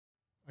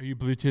Are you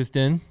Bluetoothed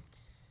in?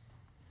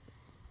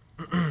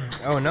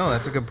 Oh, no,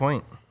 that's a good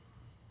point.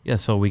 Yeah,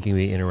 so we can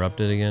be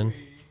interrupted again.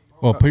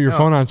 Well, put your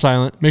phone on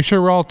silent. Make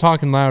sure we're all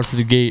talking loud for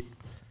the gate.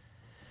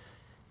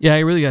 Yeah,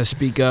 you really got to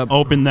speak up.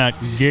 Open that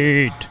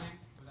gate.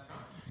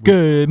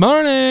 Good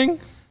morning.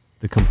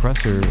 The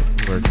compressor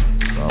works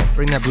well.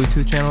 Bring that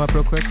Bluetooth channel up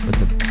real quick. But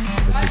the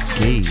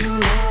key.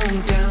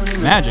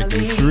 Magic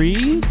in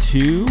 3,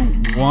 2,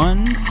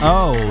 1.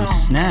 Oh,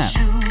 snap.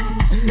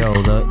 Yo,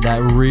 that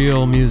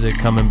real music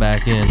coming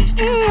back in.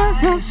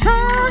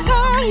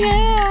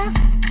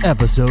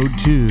 Episode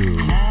 2.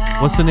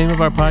 What's the name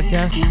of our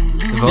podcast?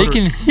 They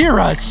can hear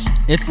us.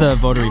 It's the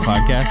Votary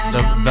podcast.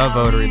 The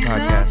Votary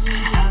podcast.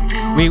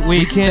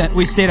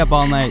 We stayed up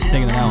all night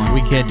thinking of that one.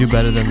 We can't do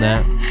better than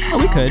that. Oh,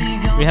 we could.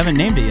 We haven't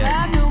named it yet.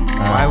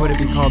 Why would it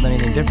be called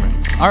anything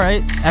different? All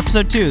right,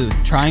 episode 2.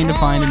 Trying to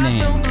find a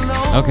name.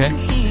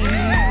 Okay.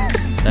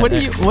 What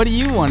do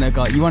you want to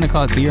call it? You want to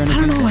call it Beer on a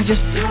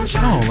Tuesday?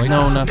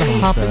 No, not the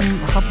hopping.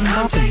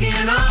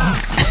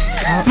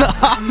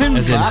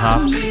 As in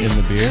hops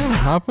in the beer.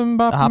 Hoppin'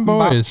 boppin'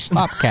 boys.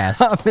 Popcast.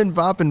 Hoppin'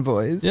 boppin'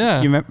 boys.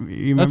 Yeah. You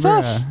remember? That's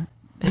us.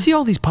 I see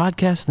all these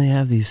podcasts and they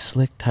have these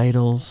slick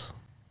titles.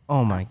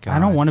 Oh, my God. I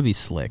don't want to be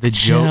slick. The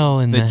Chill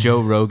in there.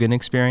 Joe Rogan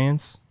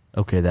experience.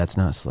 Okay, that's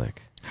not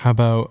slick. How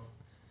about...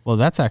 Well,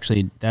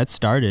 that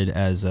started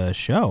as a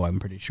show. I'm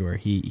pretty sure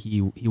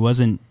he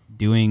wasn't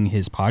doing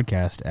his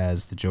podcast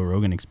as the Joe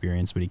Rogan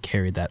Experience, but he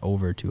carried that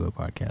over to a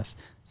podcast.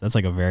 So that's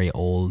like a very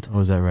old. Oh,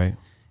 is that right?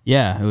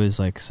 Yeah, it was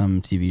like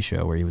some TV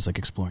show where he was like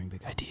exploring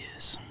big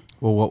ideas.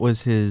 Well, what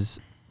was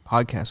his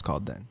podcast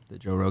called then? The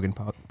Joe Rogan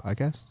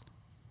podcast?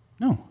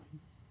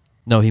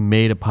 No, he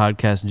made a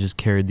podcast and just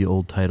carried the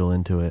old title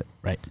into it.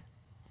 right.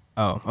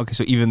 Oh, okay.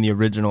 So even the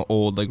original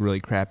old, like really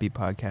crappy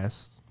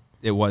podcast,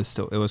 it was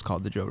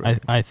called the Joe Rogan.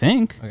 I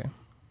think. Okay.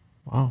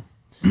 Wow.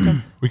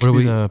 We could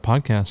do the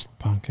podcast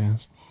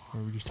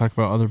where we just talk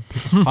about other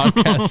people's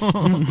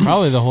podcasts.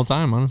 Probably the whole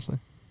time, honestly.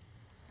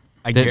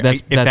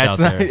 That's out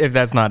there. If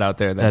that's not out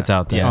there, then That's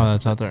out there. Yeah. Oh,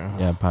 that's out there.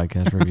 Yeah,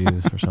 podcast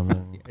reviews or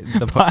something.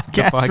 The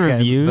Podcast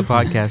reviews? The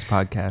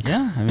podcast.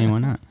 Yeah, I mean, why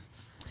not?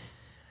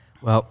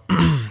 Well,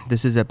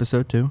 this is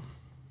episode 2.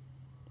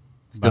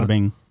 Bada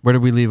bing. Where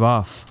did we leave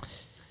off?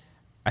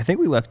 I think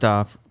we left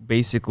off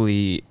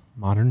basically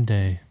Modern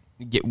day.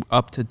 get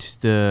up to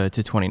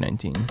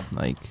 2019,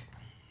 like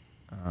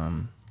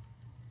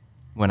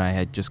when I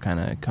had just kind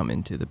of come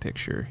into the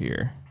picture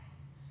here,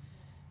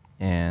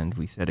 and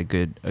we set a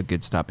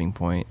good stopping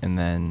point, and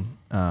then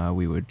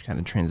we would kind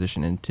of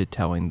transition into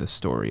telling the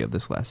story of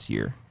this last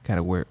year, kind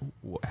of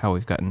how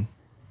we've gotten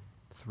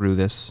through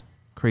this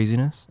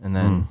craziness, and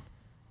then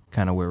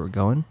kind of where we're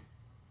going.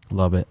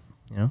 Love it.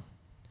 You know,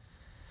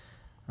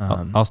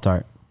 I'll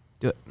start.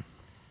 do it.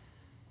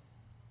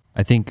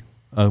 I think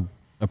a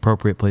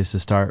appropriate place to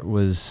start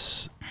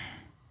was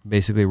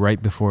basically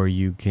right before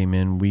you came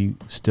in. We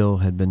still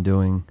had been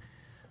doing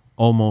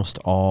almost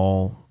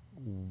all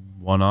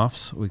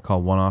one-offs. We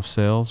call one-off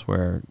sales,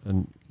 where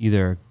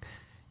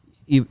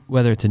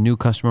whether it's a new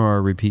customer or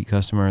a repeat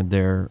customer,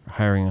 they're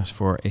hiring us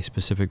for a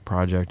specific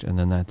project, and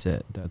then that's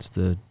it. That's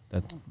a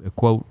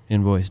quote,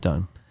 invoice,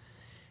 done.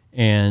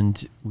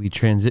 And we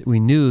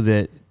knew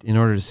that in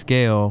order to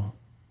scale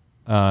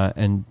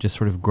and just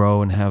sort of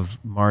grow and have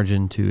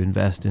margin to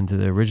invest into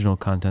the original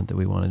content that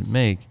we wanted to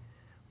make,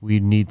 we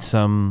need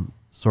some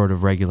sort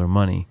of regular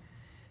money.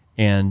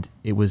 And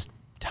it was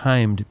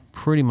timed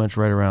pretty much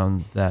right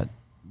around that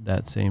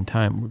same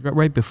time,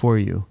 right before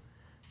you,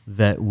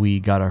 that we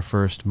got our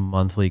first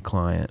monthly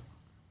client.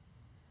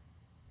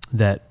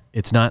 That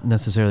it's not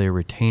necessarily a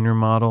retainer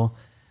model.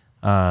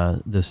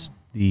 The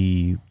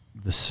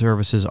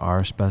services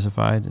are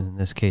specified. And in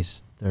this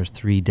case, there's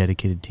 3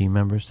 dedicated team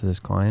members to this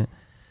client.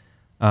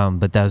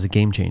 But that was a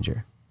game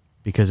changer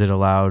because it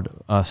allowed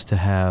us to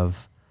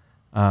have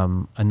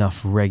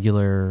enough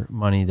regular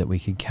money that we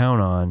could count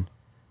on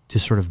to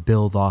sort of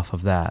build off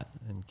of that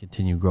and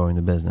continue growing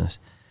the business.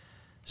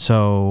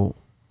 So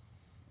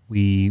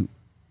we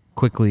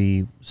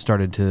quickly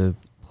started to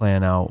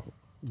plan out,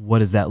 what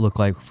does that look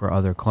like for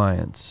other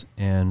clients,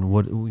 and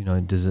what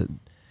is it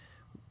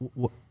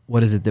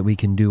that we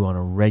can do on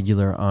a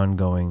regular,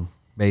 ongoing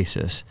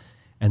basis,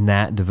 and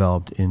that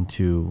developed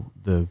into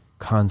the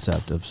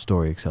concept of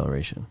story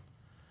acceleration,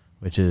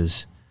 which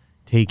is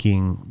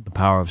taking the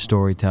power of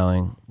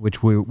storytelling,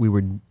 which we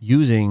were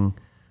using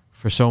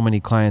for so many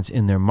clients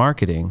in their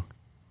marketing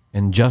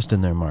and just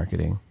in their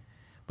marketing.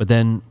 But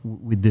then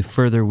the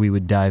further we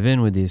would dive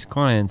in with these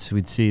clients,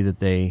 we'd see that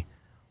they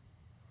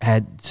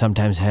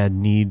sometimes had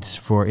needs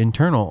for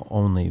internal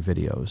only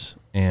videos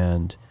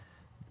and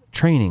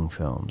training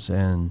films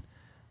and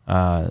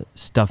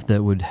stuff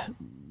that would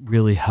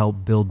really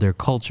help build their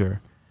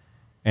culture.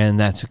 And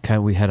that's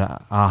we had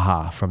an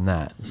aha from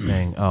that,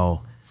 saying,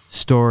 oh,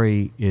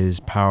 story is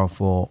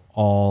powerful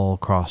all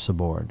across the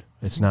board.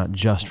 It's not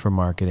just for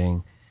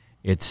marketing.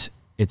 It's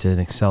an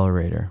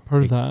accelerator.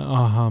 Part of that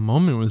aha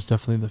moment was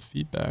definitely the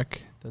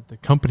feedback that the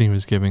company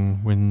was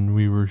giving when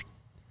we were,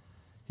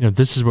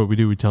 this is what we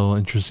do. We tell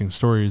interesting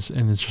stories,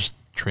 and it's just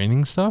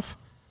training stuff.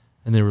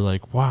 and they were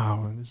like,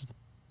 wow, this is the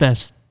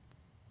best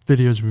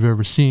videos we've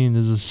ever seen.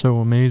 This is so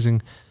amazing.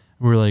 And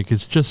we were like,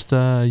 it's just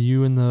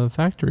you in the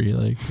factory.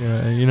 Like,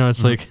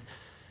 it's like,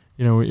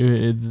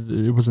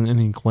 it wasn't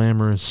any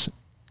glamorous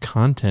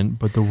content,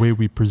 but the way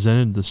we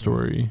presented the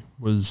story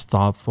was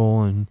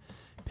thoughtful and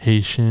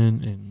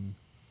patient, and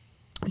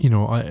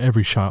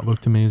every shot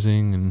looked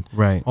amazing, and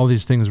right. all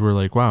these things were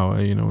like, wow,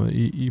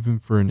 even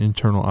for an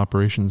internal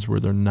operations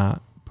where they're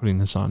not putting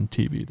this on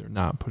TV, they're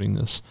not putting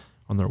this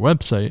on their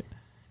website,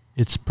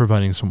 it's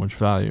providing so much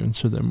value. And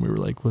so then we were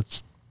like,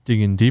 let's dig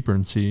in deeper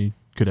and see,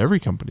 could every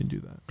company do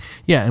that?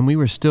 Yeah, and we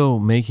were still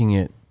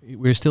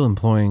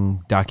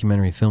employing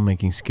documentary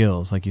filmmaking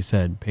skills, like you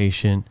said,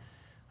 patient,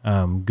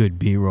 good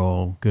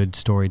B-roll, good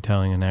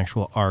storytelling, an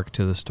actual arc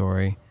to the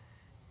story,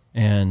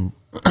 and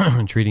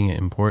treating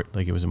it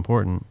like it was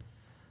important.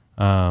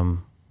 And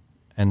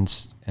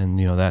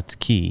that's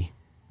key.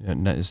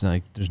 It's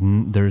like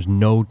there's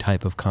no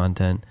type of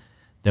content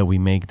that we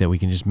make that we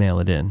can just mail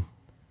it in.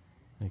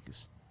 Like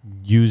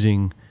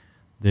using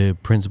the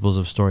principles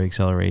of story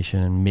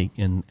acceleration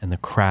and the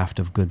craft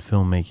of good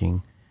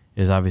filmmaking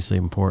is obviously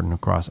important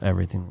across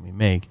everything that we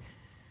make.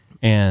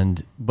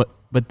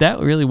 But that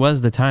really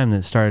was the time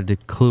that started to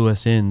clue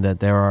us in that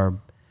there are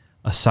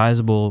a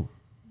sizable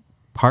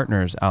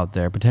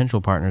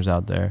potential partners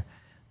out there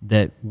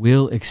that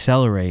will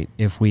accelerate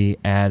if we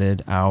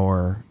added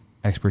our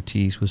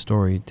expertise with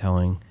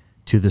storytelling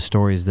to the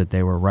stories that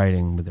they were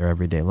writing with their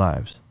everyday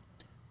lives.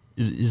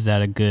 Is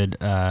that a good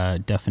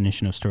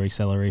definition of story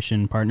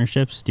acceleration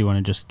partnerships? Do you want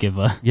to just give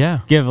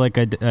like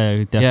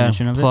a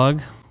definition of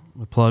it?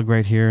 Plug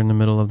right here in the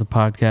middle of the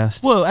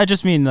podcast. Well, I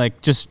just mean I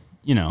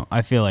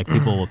feel like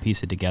people will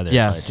piece it together.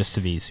 Yeah. But just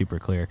to be super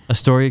clear, a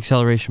story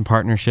acceleration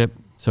partnership.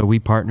 So we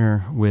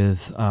partner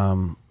with,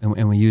 and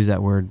we use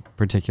that word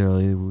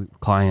particularly.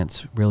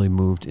 Clients really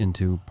moved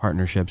into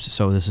partnerships.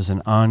 So this is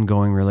an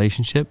ongoing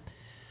relationship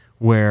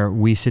where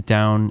we sit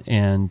down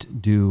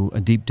and do a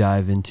deep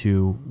dive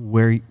into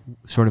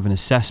sort of an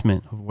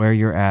assessment of where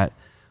you're at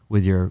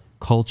with your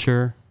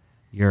culture,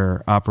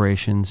 your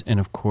operations, and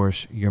of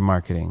course your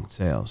marketing,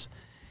 sales.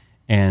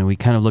 And we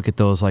kind of look at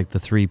those like the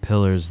three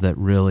pillars that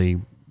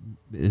really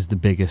is the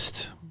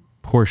biggest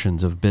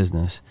portions of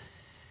business.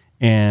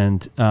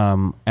 And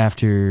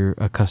after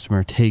a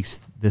customer takes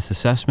this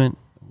assessment,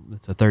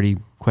 it's a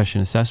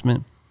 30-question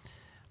assessment,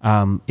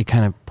 it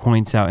kind of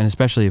points out, and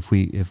especially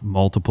if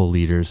multiple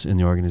leaders in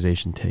the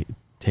organization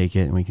take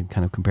it, and we can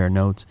kind of compare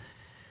notes,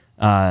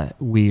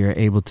 we are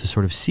able to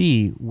sort of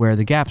see where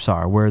the gaps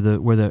are, where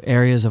the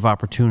areas of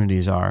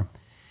opportunities are.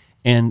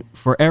 And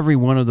for every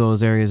one of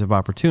those areas of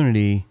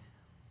opportunity,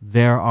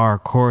 there are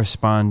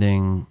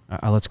corresponding,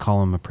 let's call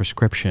them a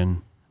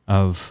prescription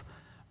of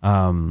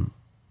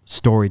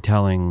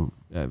storytelling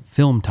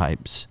film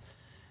types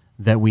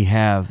that we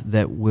have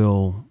that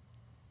will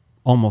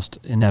almost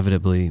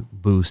inevitably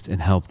boost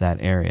and help that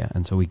area.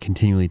 And so we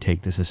continually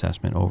take this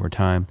assessment over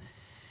time.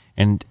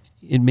 And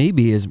it may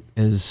be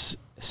as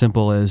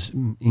simple as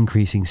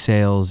increasing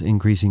sales,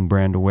 increasing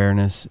brand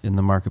awareness in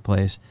the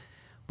marketplace,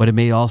 but it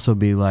may also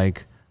be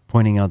like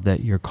pointing out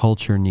that your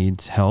culture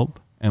needs help,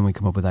 and we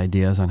come up with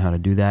ideas on how to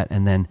do that,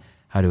 and then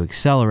how to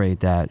accelerate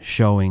that,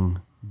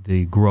 showing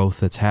the growth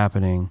that's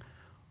happening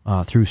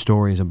through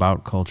stories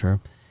about culture.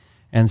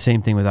 And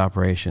same thing with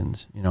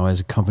operations.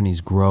 As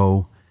companies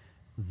grow,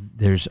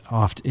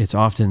 it's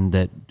often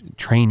that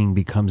training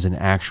becomes an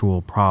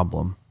actual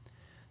problem.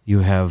 You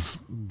have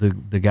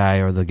the guy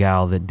or the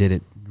gal that did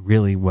it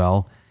really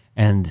well,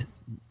 and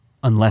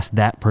unless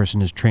that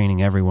person is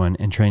training everyone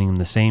and training them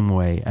the same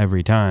way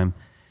every time,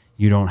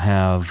 you're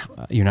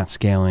not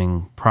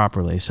scaling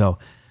properly. So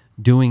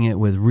doing it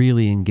with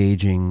really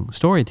engaging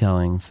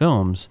storytelling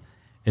films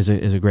is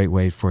a great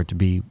way for it to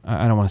be,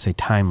 I don't want to say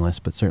timeless,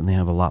 but certainly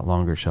have a lot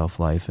longer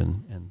shelf life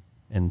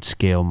and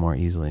scale more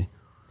easily.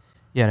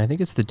 Yeah, and I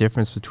think it's the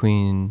difference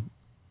between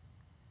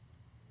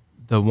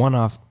the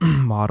one-off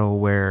model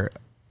where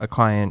a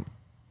client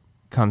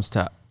comes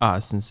to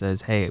us and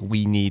says, hey,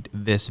 we need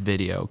this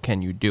video,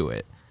 can you do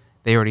it?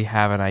 They already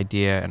have an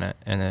idea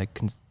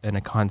and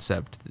a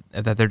concept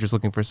that they're just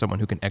looking for someone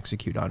who can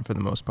execute on for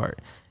the most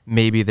part.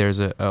 Maybe there's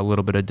a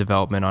little bit of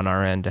development on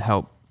our end to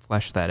help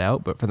flesh that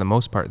out, but for the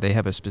most part, they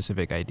have a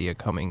specific idea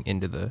coming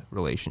into the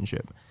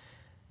relationship.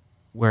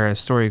 Whereas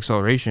story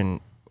acceleration,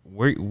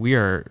 we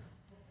are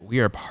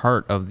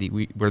part of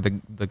we're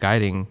the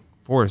guiding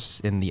force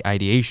in the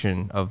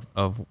ideation of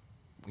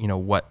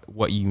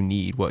what you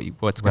need,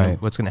 what's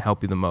gonna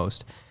help you the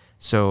most.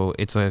 So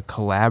it's a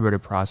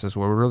collaborative process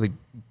where we're really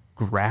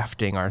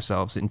grafting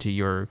ourselves into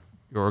your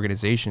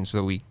organization so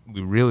that we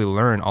really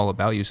learn all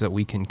about you so that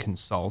we can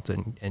consult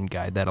and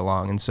guide that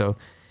along. And so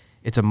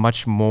it's a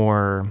much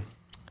more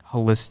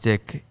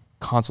holistic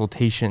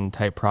consultation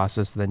type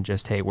process than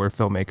just, hey, we're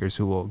filmmakers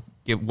who will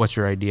give what's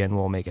your idea and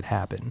we'll make it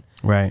happen.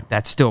 Right.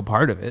 That's still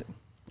part of it.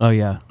 Oh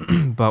yeah.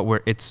 But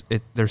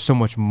there's so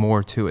much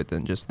more to it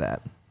than just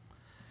that.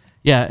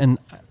 Yeah, and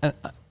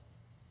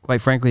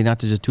quite frankly, not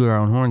to just toot our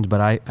own horns, but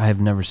I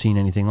have never seen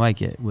anything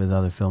like it with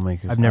other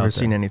filmmakers. I've never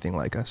seen anything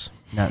like us.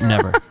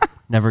 Never.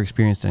 never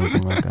experienced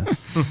anything like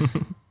us.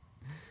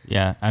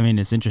 Yeah, I mean,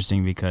 it's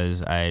interesting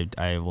because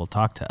I will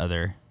talk to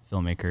other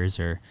filmmakers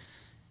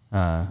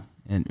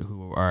and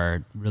who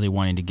are really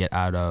wanting to get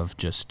out of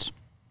just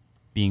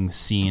being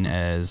seen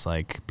as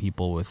like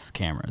people with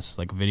cameras,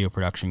 like video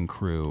production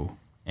crew,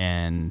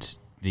 and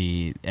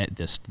the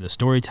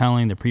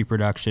storytelling, the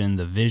pre-production,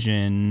 the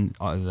vision,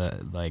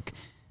 the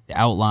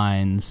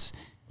outlines.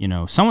 You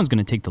know, someone's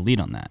going to take the lead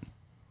on that,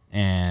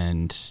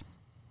 and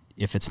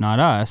if it's not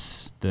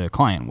us, the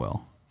client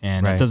will.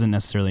 And Right. It doesn't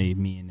necessarily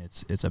mean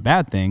it's a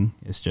bad thing.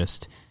 It's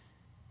just,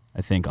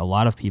 I think a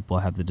lot of people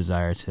have the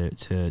desire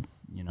to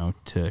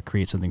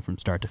create something from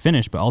start to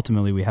finish, but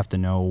ultimately we have to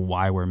know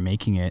why we're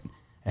making it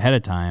ahead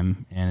of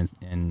time and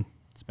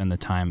spend the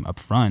time up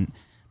front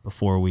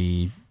before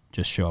we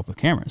just show up with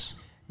cameras.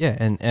 Yeah,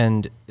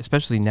 and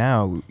especially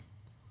now,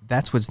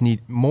 that's what's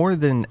need more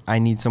than I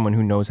need someone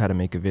who knows how to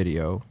make a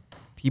video.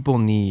 People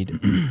need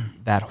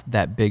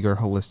that bigger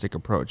holistic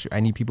approach. I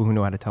need people who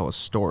know how to tell a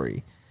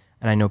story.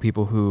 And I know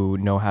people who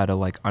know how to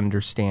like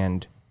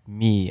understand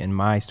me and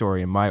my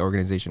story and my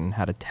organization and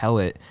how to tell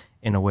it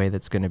in a way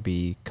that's going to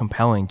be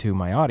compelling to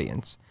my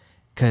audience.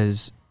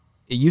 Because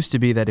it used to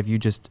be that if you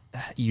just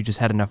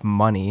had enough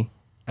money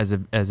as a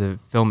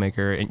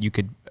filmmaker and you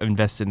could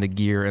invest in the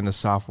gear and the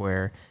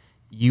software,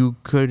 you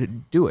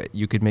could do it.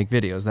 You could make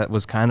videos. That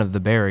was kind of the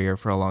barrier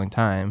for a long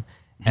time.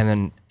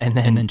 And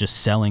then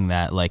just selling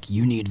that, like,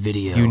 you need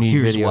video.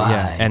 Here's video, why.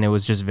 Yeah. And it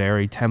was just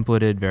very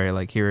templated, very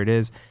like, here it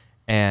is.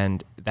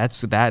 And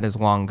that is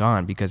long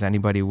gone, because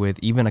anybody with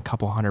even a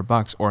couple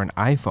 $100 or an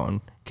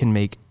iPhone can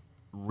make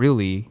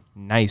really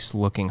nice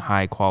looking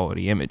high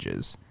quality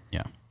images.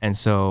 Yeah. And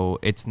so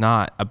it's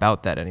not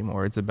about that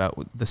anymore. It's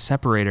about the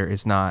separator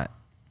is not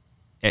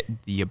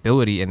the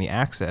ability and the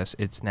access.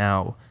 It's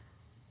now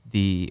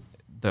the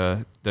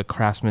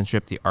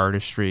craftsmanship, the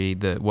artistry,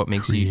 the what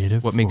makes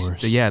Creative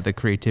force. the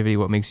creativity,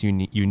 what makes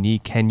you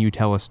unique. Can you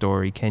tell a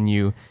story? Can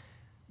you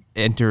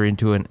enter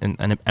into an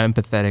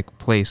empathetic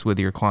place with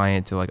your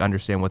client to like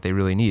understand what they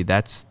really need?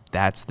 That's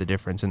the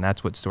difference, and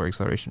that's what story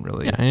acceleration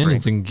really and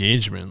brings. it's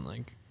engagement.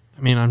 Like,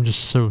 I mean, I'm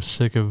just so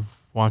sick of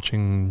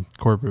watching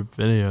corporate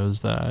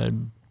videos that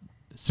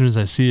as soon as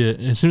I see it,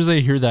 as soon as I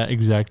hear that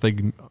exact like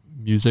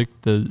music,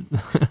 it's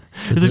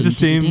like the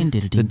same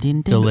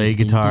delay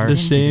guitar. the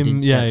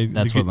same, yeah.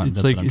 That's like, what it's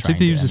that's like what I'm it's like trying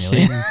they to use the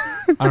emulate.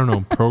 same, I don't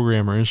know,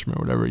 program or instrument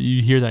or whatever.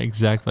 You hear that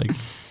exact like,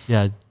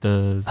 yeah,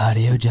 the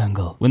Audio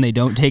jungle. When they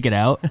don't take it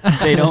out,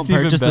 they don't It's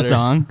even purchase the better.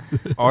 song.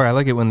 Or I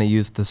like it when they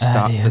use the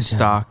Audio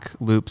stock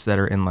loops that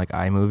are in like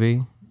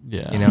iMovie.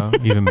 yeah, You know,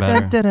 Even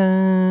better.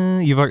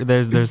 Da-da-da.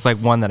 There's like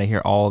one that I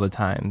hear all the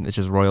time. It's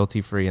just royalty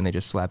free, and they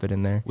just slap it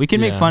in there. We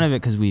can make Yeah. fun of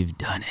it because we've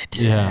done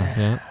it.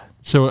 yeah.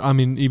 So I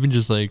mean, even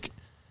just like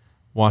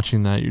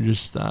watching that, you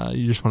just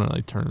want to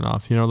like turn it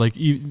off. You know, like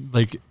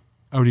like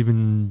I would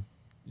even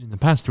in the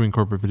past doing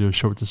corporate videos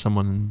show it to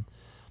someone and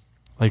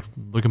like,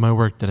 look at my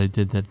work that I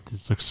did, that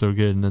this looks so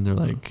good, and then they're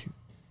like,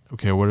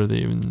 okay, what are they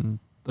even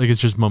like?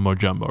 It's just mumbo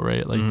jumbo,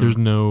 right? Like there's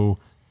no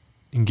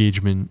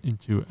engagement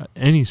into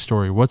any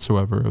story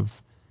whatsoever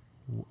of,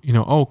 you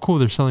know, oh cool,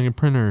 they're selling a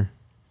printer.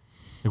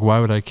 Like, why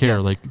would I care?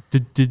 Yeah. Like,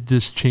 did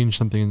this change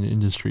something in the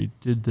industry?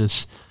 Did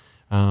this,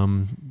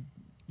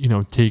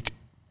 take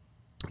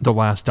the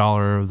last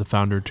dollar of the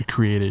founder to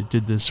create it?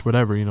 Did this,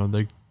 whatever,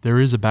 like there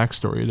is a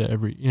backstory to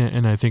every,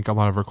 and I think a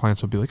lot of our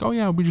clients will be like, oh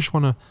yeah, we just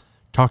want a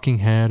talking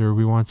head, or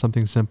we want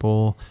something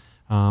simple,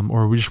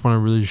 or we just want to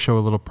really show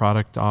a little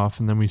product off.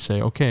 And then we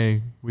say,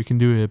 okay, we can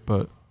do it,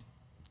 but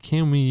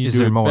can we Is do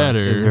there it more? better?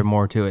 Is there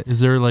more to it? Is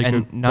there like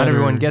And not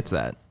everyone gets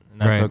that,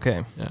 and that's Right.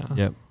 okay. Yeah.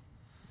 Yep.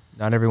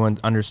 Not everyone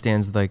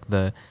understands like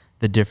the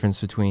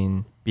difference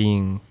between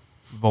being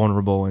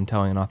vulnerable and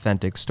telling an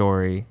authentic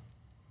story.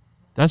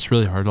 That's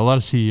really hard. A lot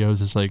of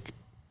CEOs is like,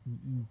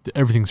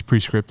 everything's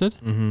pre-scripted.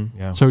 Mm-hmm.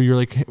 Yeah. So you're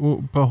like, hey,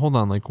 well, but hold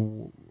on, like,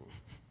 And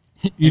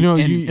you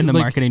the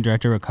like, marketing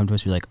director will come to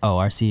us and be like, oh,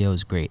 our CEO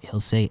is great. He'll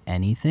say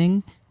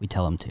anything we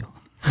tell him to.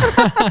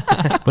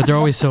 But they're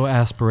always so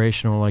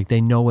aspirational. Like,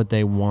 they know what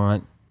they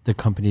want the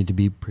company to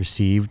be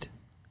perceived.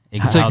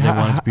 It's How like, they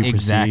want it to be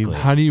exactly.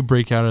 perceived. How do you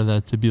break out of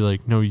that to be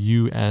like, no,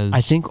 you as I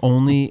think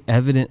only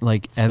Philip.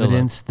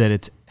 evidence that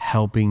it's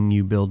helping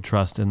you build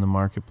trust in the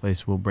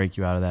marketplace will break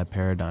you out of that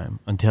paradigm.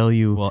 Until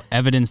you, Well,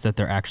 evidence that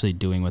they're actually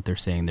doing what they're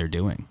saying they're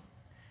doing.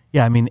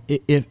 yeah, I mean,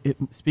 if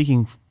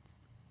speaking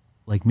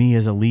like me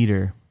as a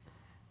leader,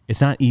 it's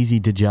not easy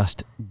to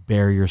just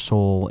bare your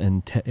soul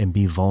and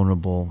be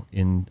vulnerable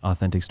in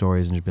authentic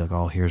stories and just be like,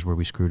 oh, here's where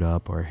we screwed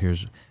up, or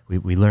here's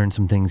we learned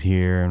some things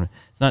here, and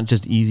it's not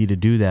just easy to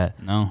do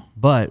that. No.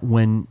 But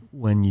when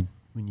you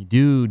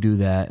do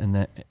that,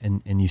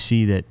 and you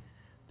see that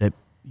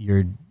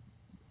you're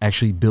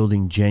actually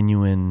building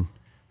genuine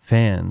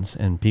fans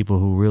and people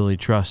who really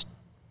trust,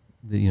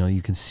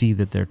 you can see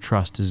that their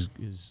trust is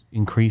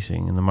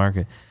increasing in the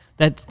market.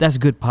 That's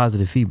good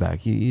positive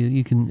feedback.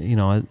 You can you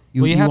want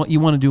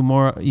to do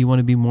more. You want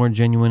to be more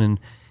genuine, and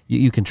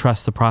you can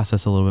trust the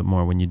process a little bit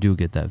more when you do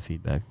get that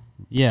feedback.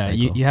 Yeah,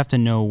 cycle. you have to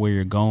know where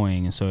you're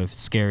going. And so if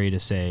it's scary to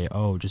say,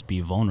 oh, just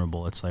be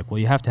vulnerable, it's like, well,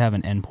 you have to have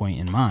an endpoint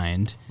in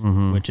mind,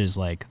 which is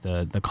like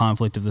the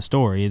conflict of the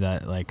story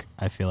that like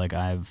I feel like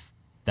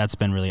that's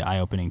been really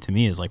eye-opening to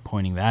me, is like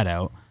pointing that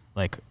out.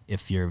 Like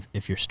if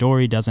your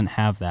story doesn't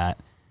have that,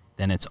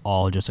 then it's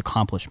all just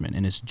accomplishment,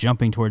 and it's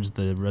jumping towards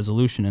the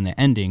resolution and the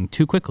ending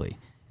too quickly,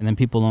 and then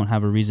people don't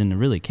have a reason to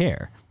really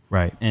care.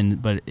 Right.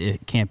 But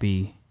it can't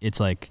be. It's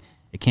like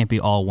it can't be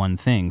all one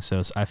thing.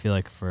 So I feel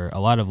like for a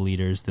lot of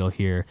leaders, they'll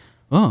hear,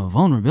 oh,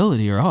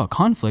 vulnerability or oh,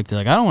 conflict. They're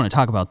like, I don't want to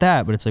talk about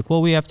that. But it's like,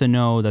 well, we have to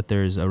know that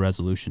there's a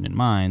resolution in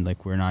mind.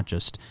 Like we're not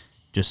just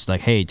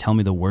like, hey, tell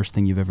me the worst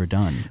thing you've ever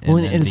done. Well,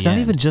 and it's not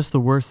even just the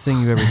worst thing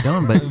you've ever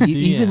done, but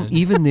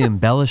even the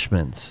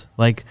embellishments.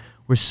 Like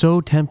we're so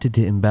tempted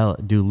to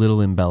do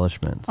little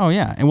embellishments. Oh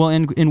yeah,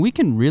 and we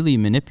can really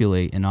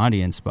manipulate an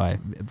audience for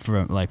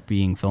like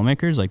being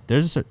filmmakers. Like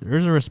there's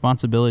a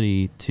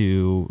responsibility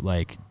to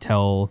like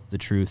tell the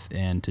truth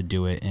and to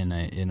do it in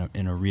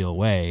a real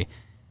way,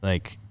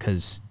 like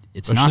because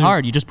it's not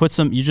hard. You just put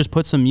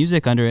some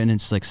music under it, and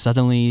it's like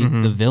suddenly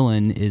the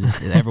villain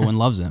is everyone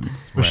loves him.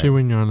 Especially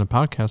when you're on a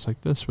podcast like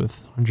this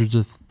with hundreds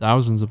of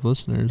thousands of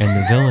listeners, and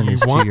the villain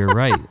is to your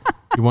right.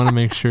 You want to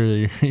make sure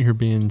that you're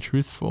being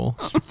truthful,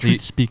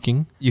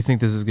 speaking. You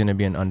think this is going to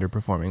be an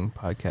underperforming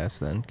podcast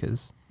then?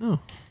 Because no,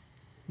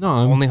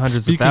 I'm only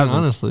hundreds of thousands.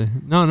 Honestly,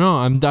 no,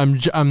 I'm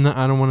not.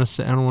 I don't want to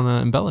say. I don't want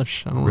to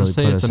embellish. I don't really want to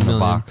say it's a million.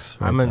 Box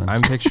right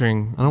I'm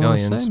picturing I don't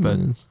millions, but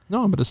millions.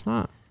 No, but it's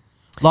not.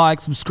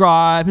 Like,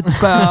 subscribe, hit the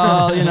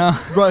bell, you know.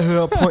 Right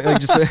here, point like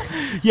just say,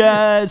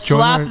 yeah,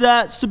 slap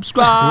that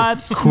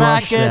subscribe,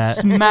 smack it,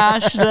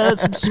 smash the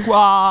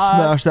subscribe,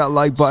 smash that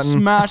like button,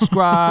 smash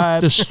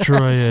subscribe,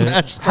 destroy it.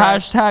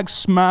 Hashtag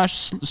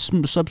smash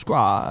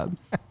subscribe.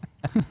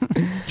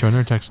 Join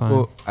our text line.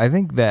 Well, I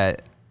think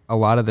that a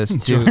lot of this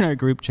too. Join our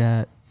group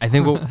chat. I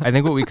think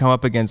what we come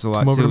up against a lot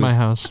Come over too. to my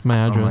house. My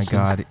address. Oh my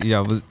god! Yeah.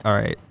 All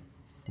right.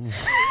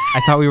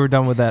 I thought we were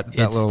done with that. It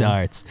little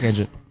starts.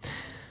 Tangent.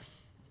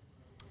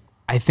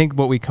 I think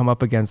what we come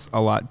up against a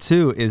lot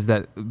too is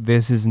that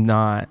this is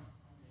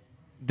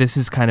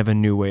kind of a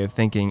new way of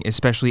thinking,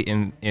 especially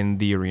in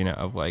the arena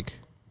of like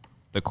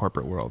the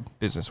corporate world,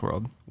 business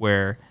world,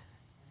 where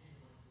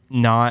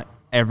not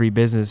every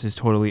business is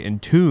totally in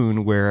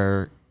tune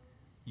where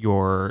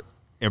your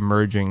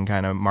emerging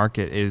kind of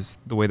market is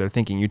the way they're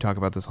thinking. You talk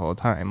about this all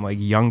the time, like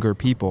younger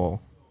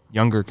people,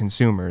 younger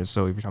consumers.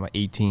 So if you're talking about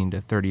 18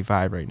 to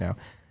 35 right now,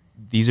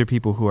 these are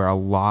people who are a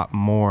lot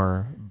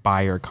more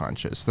buyer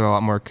conscious. They're a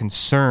lot more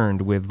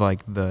concerned with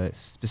like the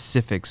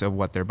specifics of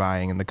what they're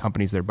buying and the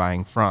companies they're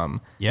buying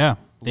from. Yeah.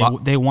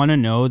 They want to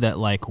know that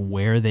like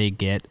where they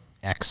get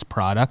X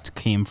product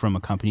came from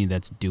a company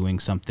that's doing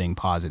something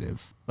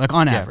positive, like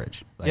on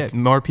average. Like,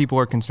 more people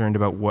are concerned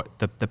about what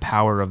the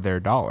power of their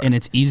dollar. And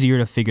it's easier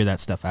to figure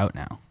that stuff out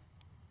now.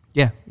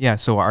 Yeah.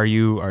 So are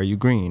you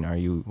green? Are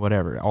you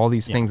whatever? All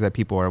these things that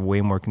people are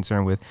way more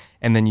concerned with.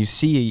 And then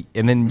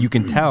you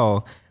can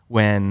tell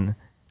when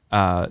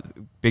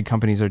big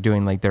companies are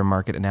doing like their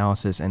market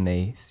analysis and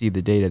they see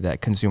the data that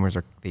consumers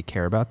they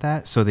care about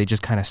that, so they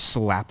just kind of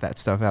slap that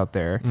stuff out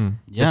there,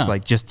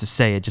 just to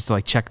say it, just to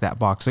like check that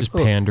box, like, just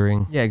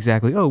pandering. Yeah,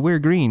 exactly. Oh, we're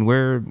green,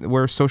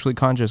 we're socially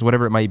conscious,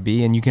 whatever it might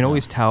be, and you can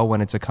always tell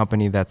when it's a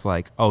company that's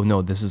like, oh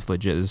no, this is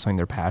legit, this is something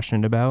they're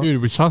passionate about.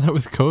 Dude, we saw that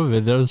with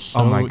COVID. That was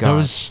so, oh my God. That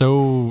was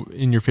so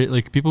in your face.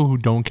 Like people who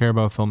don't care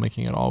about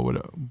filmmaking at all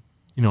would,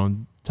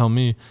 tell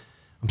me,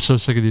 I'm so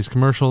sick of these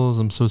commercials.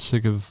 I'm so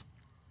sick of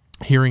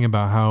hearing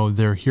about how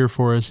they're here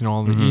for us,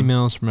 all the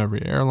emails from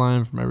every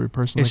airline, from every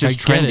person. It's like,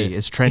 just I get trendy. it.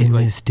 It's trendy. In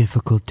this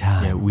difficult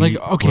time. Yeah,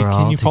 okay,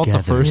 can you fault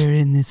the first? We're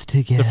in this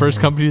together. The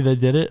first company that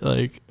did it,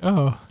 like,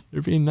 oh,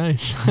 they're being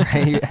nice.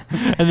 Right.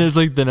 And there's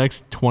like the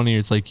next 20,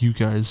 it's like, you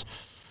guys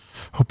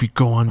hope you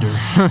go under.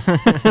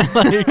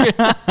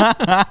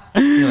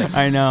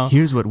 I know.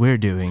 Here's what we're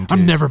doing.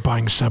 I'm never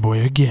buying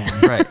Subway again.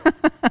 Right.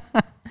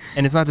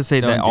 And it's not to say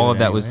Don't that do all it of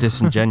that was anyway.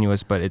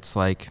 disingenuous, but it's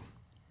like,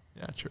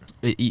 Yeah, true.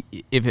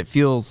 if it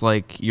feels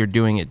like you're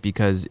doing it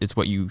because it's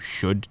what you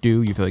should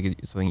do, you feel like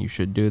it's something you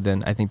should do,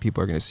 then I think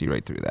people are going to see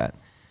right through that,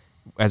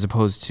 as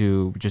opposed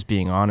to just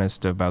being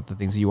honest about the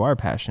things that you are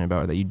passionate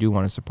about or that you do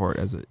want to support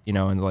as a,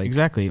 and like.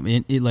 Exactly. I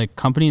mean, like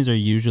companies are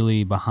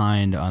usually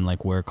behind on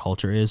like where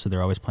culture is, so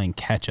they're always playing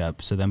catch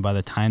up. So then by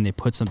the time they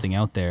put something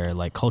out there,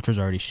 like culture's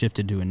already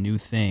shifted to a new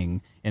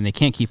thing and they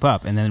can't keep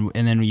up. And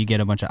then you get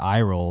a bunch of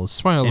eye rolls.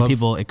 That's why I and love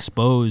people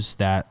expose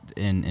that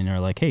and are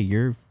like, hey,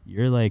 you're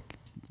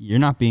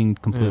not being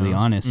completely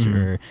honest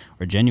or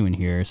genuine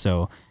here.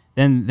 So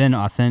then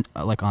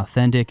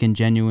authentic and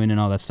genuine and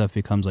all that stuff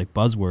becomes like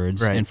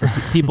buzzwords. Right. And for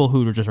people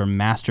who are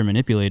master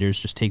manipulators,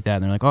 just take that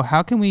and they're like, oh,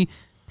 how can we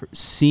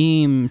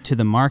seem to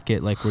the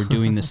market like we're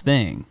doing this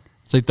thing?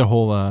 It's like the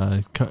whole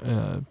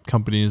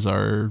companies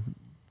are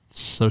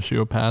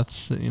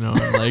sociopaths,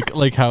 and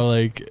like how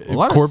like A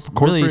lot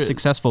of really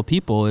successful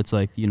people, it's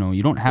like,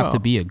 you don't have to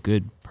be a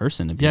good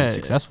person to be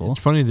successful.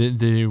 It's funny that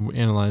they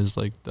analyze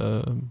like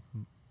the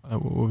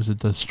what was it,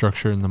 the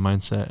structure and the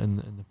mindset and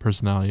the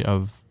personality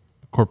of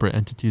corporate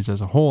entities as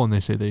a whole, and they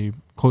say they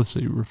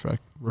closely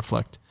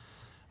reflect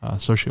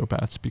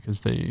sociopaths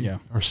because they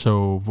are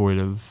so void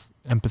of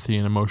empathy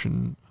and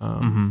emotion.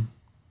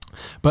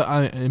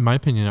 But in my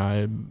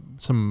opinion,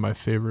 some of my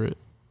favorite,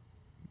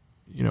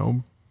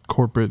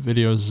 corporate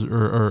videos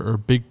or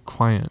big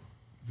client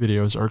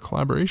videos are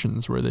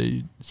collaborations where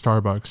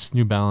Starbucks,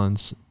 New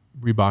Balance,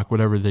 Reebok,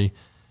 whatever, they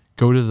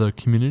go to the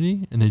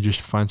community and they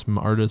just find some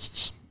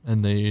artists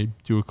and they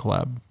do a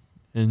collab.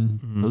 And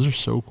those are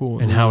so cool.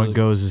 And how it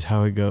goes is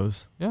how it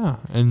goes. Yeah,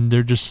 and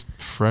they're just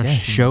fresh. Yeah,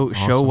 show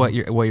awesome. what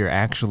you're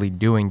actually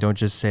doing. Don't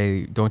just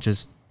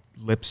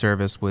lip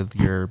service with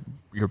your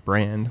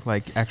brand.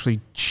 Like,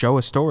 actually show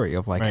a story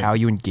of how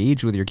you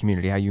engage with your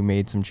community, how you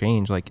made some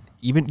change. Like,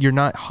 even you're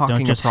not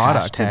hawking a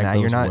product in that.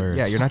 You're not. Words.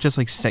 Yeah, you're not just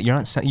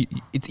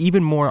it's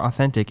even more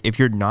authentic if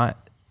you're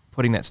not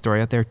putting that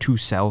story out there to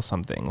sell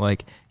something.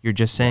 Like, you're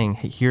just saying,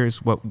 hey,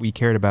 here's what we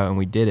cared about and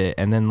we did it,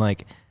 and then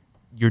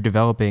you're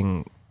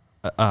developing.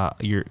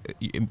 Your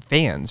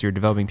fans, you're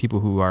developing people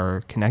who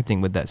are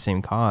connecting with that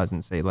same cause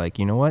and say,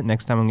 you know what,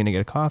 next time I'm going to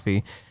get a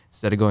coffee,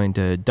 instead of going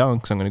to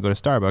Dunks, I'm going to go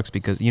to Starbucks,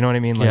 because you know what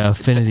I mean?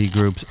 Affinity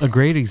groups. A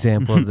great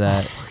example of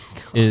that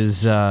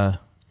is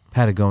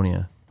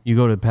Patagonia. You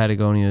go to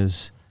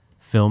Patagonia's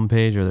film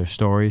page or their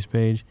stories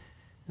page,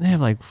 and they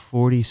have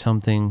 40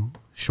 something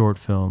short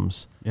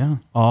films. Yeah.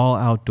 All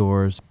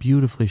outdoors,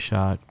 beautifully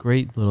shot,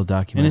 great little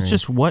documentary. And it's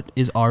just what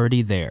is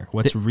already there.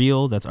 What's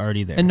real that's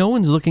already there. And no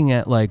one's looking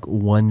at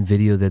one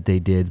video that they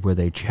did where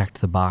they checked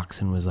the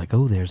box and was like,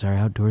 oh, there's our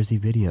outdoorsy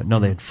video. No,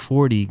 they had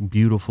 40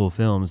 beautiful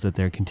films that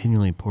they're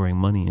continually pouring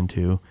money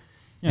into.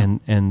 Yeah.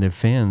 And their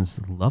fans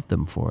love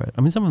them for it.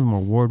 I mean, some of them are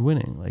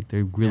award-winning.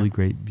 They're really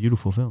great,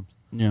 beautiful films.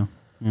 Yeah.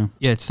 Yeah.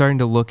 Yeah, it's starting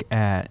to look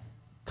at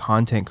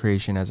content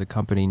creation as a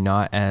company,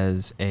 not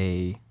as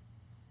a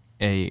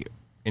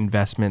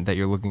investment that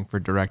you're looking for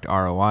direct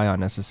ROI on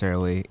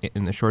necessarily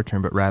in the short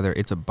term, but rather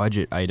it's a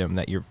budget item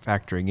that you're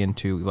factoring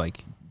into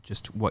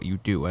just what you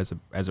do as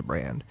a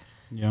brand.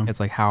 Yeah. It's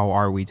how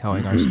are we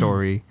telling our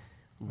story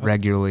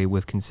regularly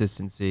with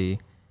consistency,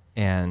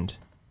 and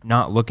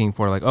not looking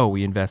for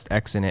we invest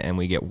X in it and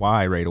we get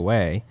Y right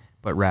away,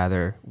 but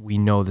rather we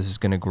know this is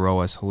going to grow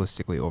us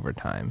holistically over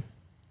time.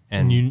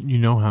 And you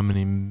know how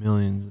many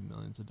millions and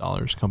millions of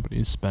dollars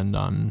companies spend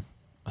on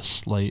a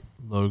slight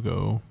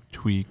logo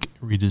tweak,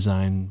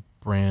 redesign,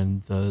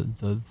 brand,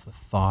 the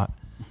thought.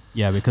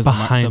 Yeah, because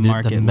behind the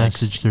market, the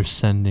message they're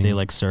sending. They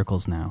like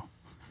circles now.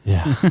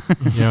 Yeah,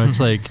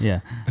 it's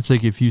it's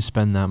if you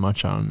spend that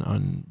much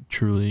on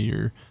truly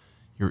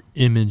your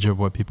image of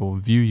what people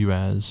view you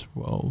as,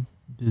 well,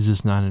 is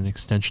this not an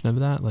extension of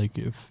that?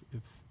 If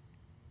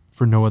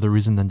for no other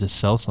reason than to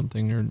sell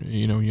something, or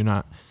you're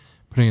not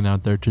putting it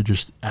out there to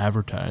just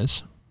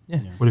advertise. Yeah.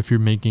 What if you're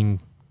making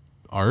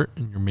art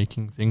and you're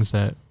making things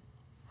that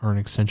are an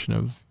extension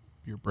of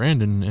your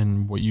brand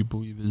and what you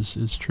believe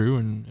is true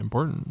and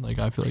important?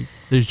 I feel like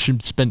they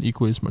should spend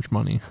equally as much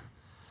money.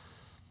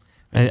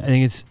 I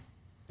think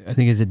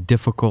it's a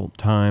difficult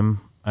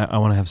time. I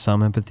want to have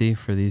some empathy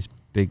for these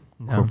big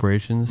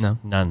corporations. No.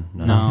 None.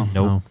 No. Nope.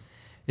 No.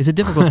 It's a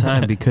difficult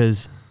time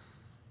because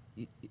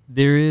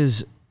there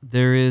is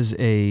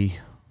a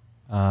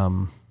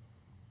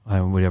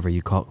whatever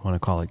you want to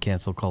call it,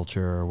 cancel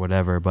culture or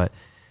whatever, but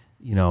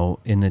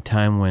in a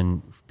time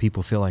when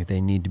people feel like they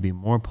need to be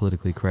more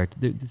politically correct,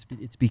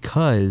 it's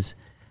because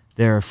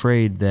they're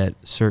afraid that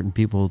certain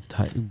people,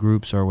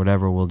 groups or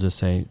whatever, will just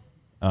say,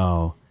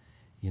 oh,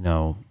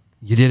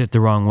 you did it the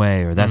wrong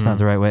way, or that's not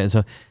the right way.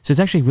 So it's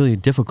actually really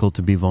difficult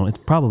to be vulnerable.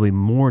 It's probably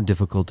more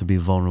difficult to be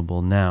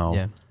vulnerable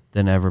now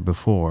than ever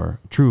before.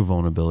 True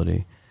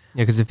vulnerability.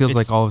 Yeah, because it feels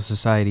like all of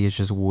society is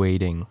just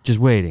waiting. Just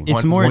waiting.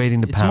 It's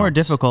waiting to pounce. It's more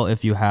difficult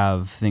if you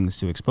have things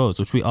to expose,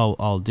 which we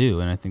all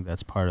do, and I think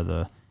that's part of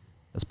the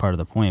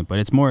point. But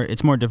it's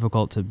more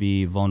difficult to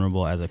be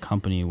vulnerable as a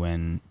company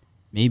when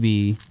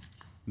maybe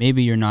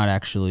you're not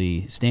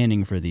actually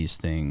standing for these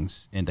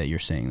things and that you're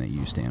saying that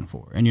you stand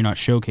for, and you're not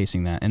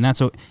showcasing that.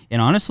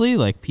 And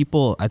honestly,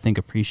 people I think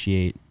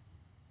appreciate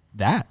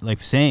that,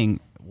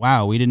 saying,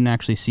 wow, we didn't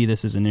actually see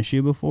this as an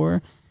issue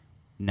before.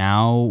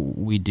 Now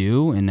we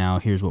do, and now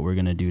here's what we're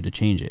gonna do to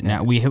change it.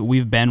 Now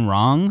we've been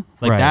wrong,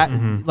 that.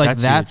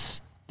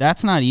 Mm-hmm.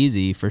 That's not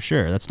easy for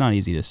sure. That's not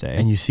easy to say.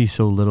 And you see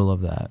so little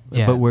of that.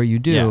 Yeah. But where you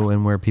do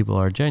and where people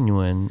are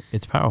genuine,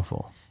 it's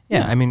powerful.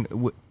 Yeah. I mean,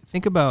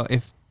 think about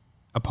if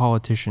a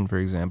politician, for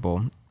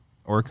example,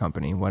 or a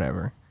company,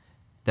 whatever,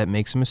 that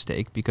makes a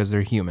mistake because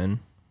they're human,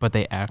 but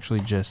they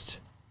actually just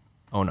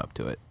own up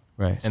to it.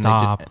 Right. And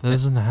stop. That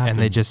doesn't happen. And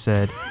they just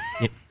said,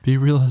 be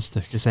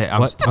realistic. Just say,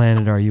 what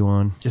planet are you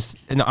on?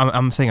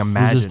 I'm saying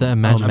imagine. Is this the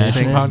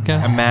Imagination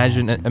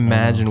podcast?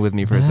 Imagine with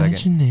me for a second.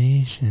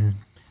 Imagination.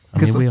 I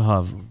mean, we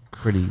all have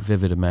pretty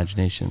vivid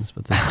imaginations,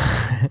 but this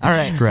all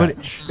right, stretch.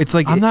 But it's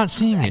like I'm not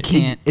seeing it. I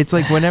can't. It's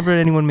like whenever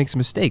anyone makes a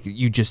mistake,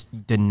 you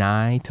just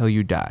deny till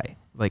you die.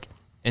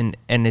 And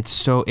it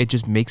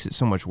just makes it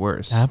so much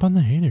worse. Tap on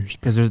the haters,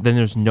 because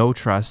there's no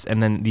trust,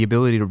 and then the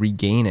ability to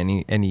regain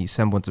any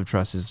semblance of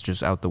trust is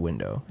just out the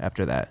window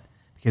after that.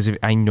 Because if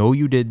I know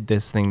you did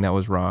this thing that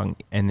was wrong,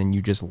 and then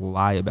you just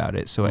lie about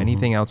it, so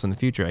anything else in the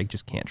future, I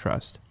just can't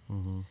trust.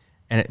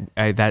 And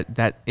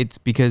it's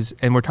because,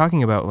 and we're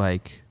talking about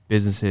like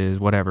businesses,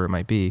 whatever it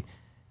might be,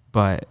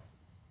 but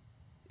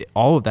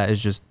all of that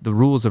is just the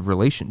rules of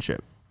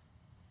relationship.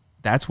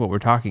 That's what we're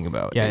talking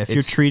about. Yeah, if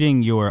you're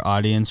treating your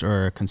audience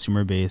or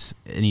consumer base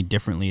any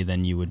differently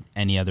than you would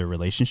any other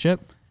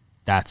relationship,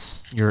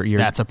 that's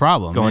a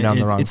problem. Going down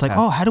the wrong It's like, path.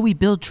 oh, how do we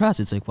build trust?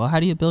 It's like, well, how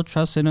do you build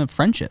trust in a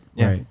friendship?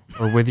 Yeah. Right.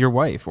 Or with your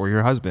wife or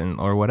your husband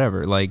or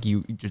whatever. Like,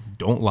 you just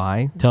don't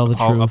lie. Tell the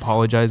truth.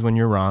 Apologize when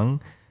you're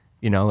wrong.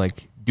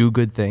 Like, do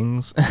good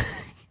things.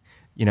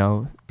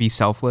 Be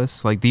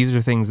selfless. Like, these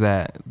are things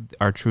that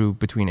are true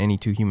between any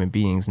two human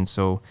beings, and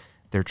so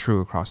they're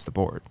true across the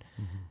board.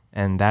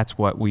 And that's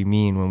what we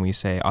mean when we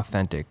say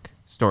authentic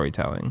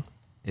storytelling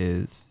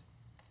is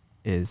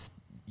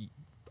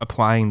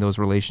applying those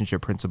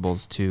relationship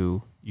principles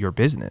to your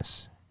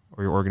business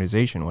or your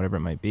organization, whatever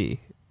it might be.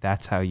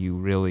 That's how you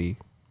really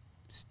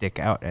stick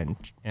out and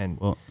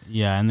Well,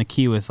 yeah, and the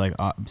key with like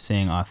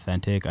saying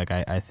authentic, like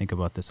I think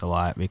about this a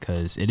lot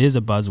because it is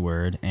a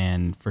buzzword,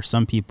 and for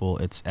some people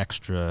it's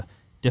extra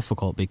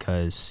difficult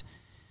because,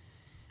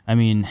 I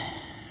mean,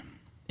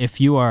 if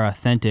you are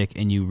authentic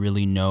and you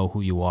really know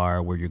who you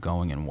are, where you're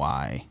going, and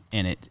why,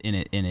 and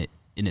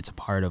it's a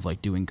part of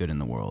like doing good in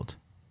the world,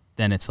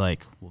 then it's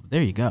like, well,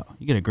 there you go,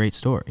 you get a great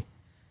story.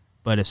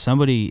 But if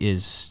somebody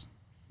is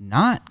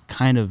not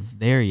kind of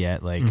there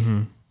yet, like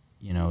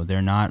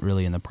they're not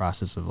really in the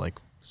process of like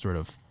sort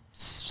of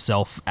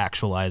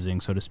self-actualizing,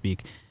 so to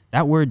speak,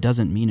 that word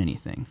doesn't mean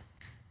anything,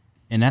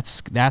 and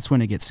that's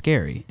when it gets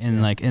scary,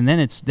 and and then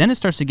it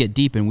starts to get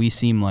deep, and we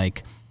seem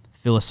like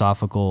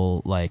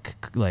philosophical like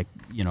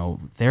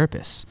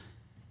therapists,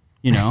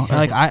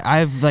 like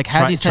I've like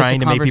had these types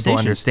trying of to make conversations. people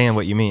understand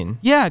what you mean.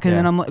 Yeah, because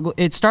then I'm like,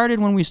 it started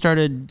when we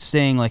started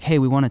saying like, hey,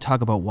 we want to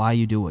talk about why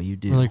you do what you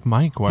do. We're like,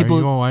 Mike, why are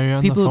you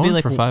on the people would be phone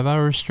like, for 5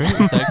 hours straight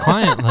with that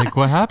client? Like,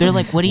 what happened? They're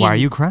like, Why are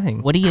you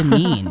crying? What do you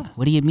mean?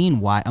 What do you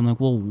mean? Why? I'm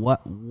like, well,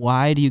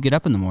 why do you get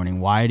up in the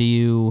morning? Why do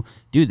you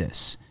do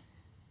this?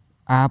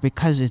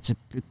 Because it's a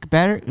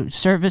better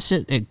service.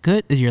 It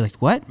good. You're like,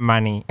 what?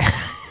 Money.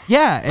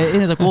 Yeah,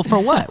 and it's like, well, for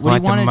what? What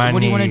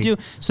do you want to do?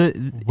 So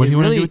what do you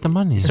want to do with the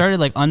money? You started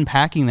like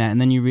unpacking that,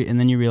 and then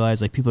you realize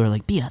like people are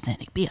like, be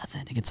authentic, be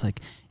authentic. It's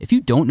like, if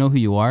you don't know who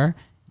you are,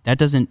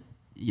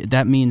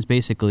 that means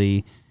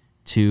basically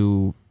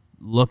to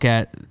look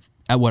at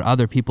what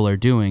other people are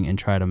doing and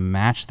try to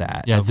match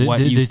that. Yeah,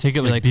 they take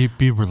it like be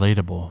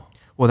relatable.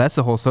 Well, that's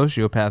the whole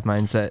sociopath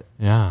mindset.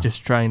 Yeah,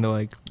 just trying to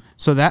like.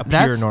 So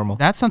that's normal.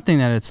 That's something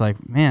that it's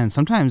like, man,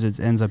 sometimes it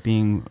ends up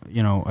being,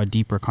 a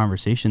deeper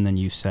conversation than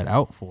you set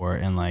out for.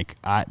 And like,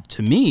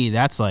 to me,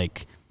 that's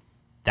like,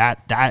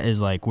 that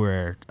is like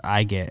where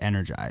I get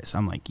energized.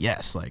 I'm like,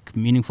 yes, like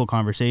meaningful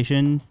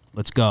conversation.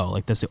 Let's go.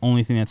 Like, that's the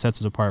only thing that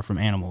sets us apart from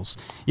animals.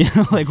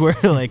 Like we're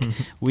like,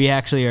 we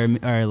actually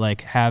are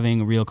like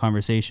having real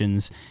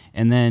conversations,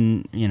 and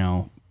then,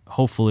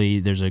 hopefully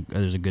there's a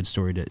good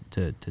story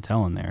to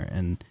tell in there.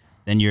 And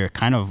then you're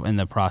kind of in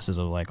the process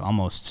of like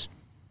almost,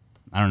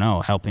 I don't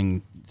know,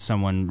 helping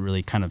someone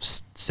really kind of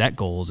set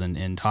goals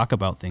and talk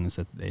about things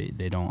that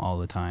they don't all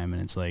the time.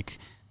 And it's like,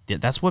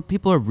 that's what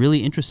people are really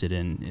interested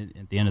in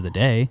at the end of the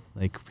day.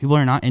 Like, people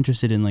are not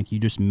interested in like, you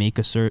just make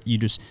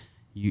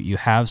you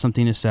have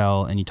something to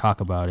sell and you talk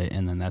about it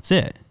and then that's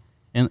it.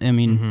 And I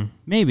mean,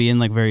 maybe in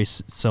like very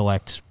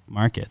select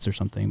markets or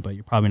something, but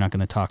you're probably not going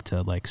to talk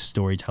to like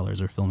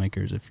storytellers or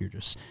filmmakers if you're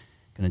just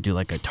going to do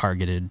like a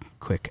targeted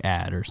quick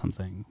ad or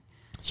something.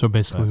 So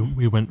basically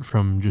we went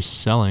from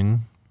just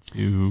selling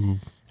to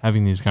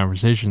having these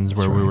conversations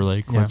where we were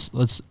like, let's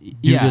do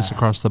this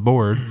across the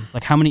board.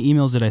 Like, how many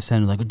emails did I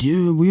send? Like,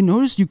 dude, we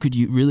noticed you could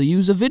really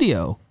use a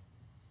video.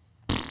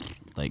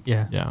 Like,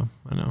 yeah,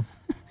 I know.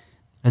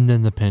 And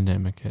then the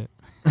pandemic hit.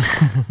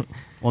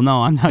 Well,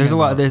 no, I'm not. There's a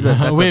lot.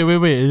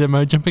 Wait. Am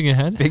I jumping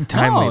ahead? Big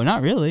time. No,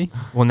 not really.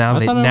 Well,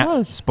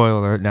 now spoiler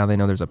alert, now they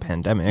know there's a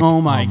pandemic. Oh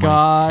my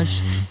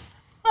gosh.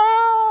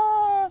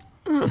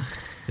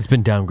 It's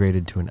been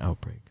downgraded to an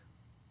outbreak.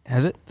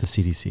 Has it? The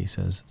CDC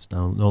says it's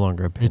no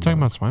longer a pandemic. Are you talking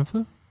about swine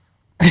flu?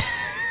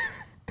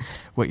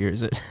 What year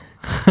is it?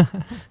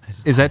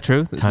 Is that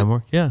true? Time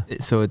work? Yeah.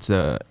 So is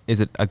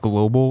it a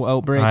global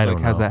outbreak? I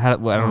don't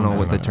know. I don't know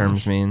what the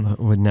terms mean.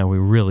 Now we're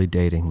really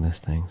dating this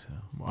thing. So.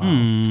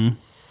 Wow.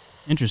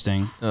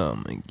 Interesting. Oh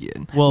my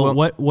god. Well,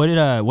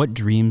 what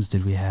dreams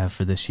did we have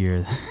for this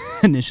year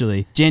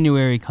initially?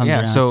 January comes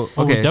around. So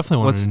We okay,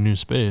 definitely wanted a new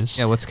space.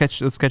 Yeah, let's catch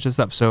this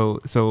up.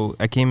 So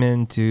I came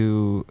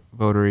into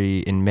Votary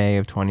in May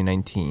of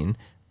 2019,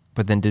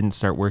 but then didn't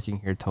start working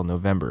here till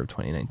November of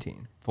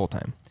 2019, full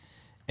time.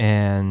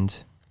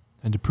 And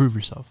to prove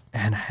yourself.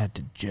 And I had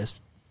to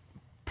just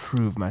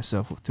prove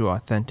myself through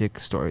authentic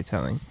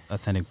storytelling.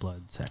 Authentic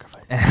blood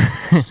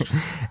sacrifice.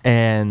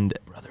 And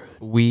brotherhood.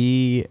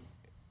 We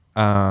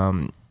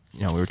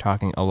were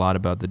talking a lot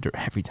about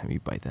every time you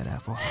bite that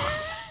apple.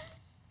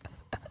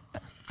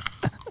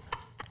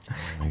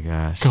 Oh my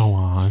gosh. Go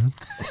on.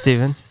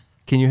 Steven,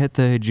 can you hit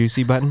the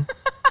juicy button?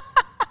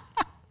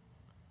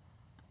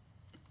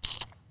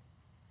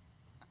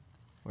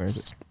 Where is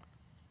it?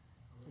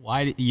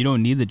 Why you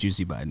don't need the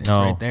juicy button? It's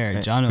No, right there.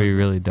 right. Jono. We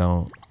really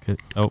don't.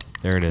 Oh,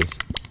 there it is.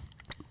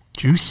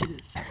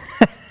 Juices.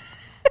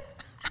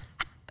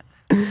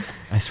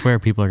 I swear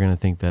people are going to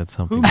think that's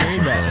something. Who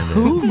made that?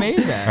 Who made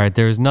that? All right,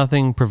 there's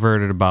nothing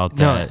perverted about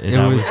No, that. it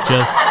That was-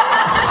 just.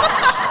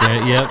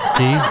 Yeah, yep.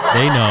 See,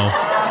 they know.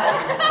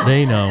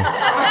 They know.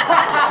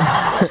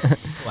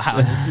 Wow,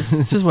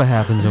 This is what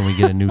happens when we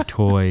get a new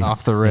toy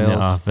Off the in rails. the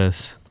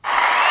office.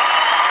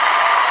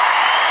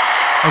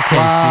 Okay,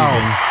 All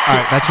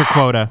right, that's your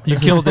quota. You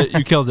killed it.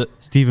 You killed it.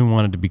 Steven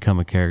wanted to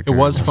become a character. It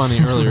was funny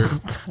earlier. All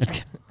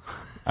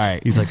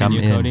right, He's like, I'm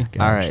continue, in. Cody.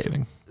 Gosh. All right.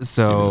 Kidding. Steven was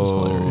So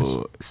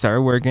hilarious.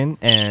 started working,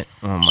 and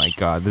oh my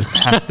god, this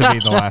has to be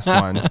the last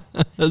one.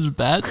 Those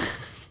bats.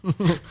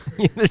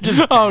 They're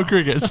just Oh,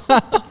 crickets.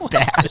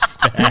 bats.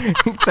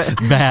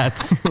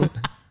 Bats.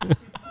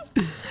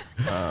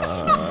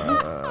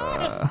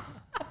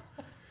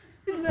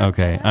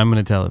 Okay, I'm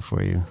going to tell it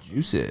for you.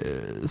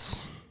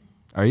 Juices.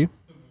 Are you?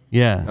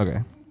 Yeah.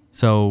 Okay.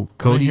 So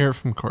Cody, Cody hear it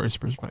from Corey's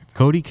perspective.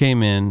 Cody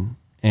came in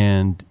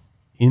and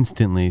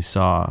instantly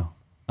saw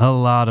a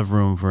lot of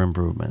room for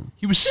improvement.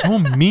 He was so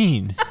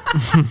mean.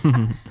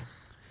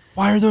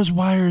 Why are those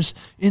wires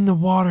in the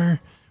water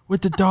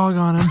with the dog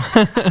on them?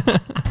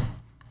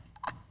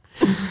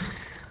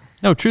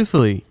 No,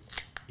 truthfully,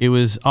 it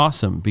was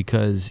awesome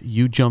because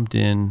you jumped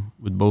in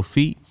with both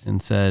feet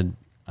and said,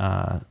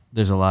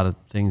 there's a lot of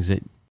things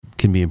that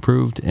can be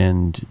improved,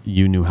 and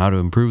you knew how to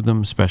improve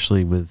them,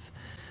 especially with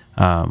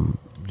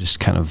just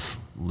kind of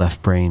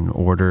left brain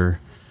order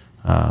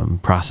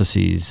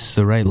processes.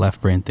 The right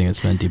left brain thing has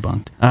been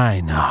debunked.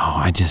 I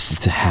know.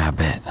 It's a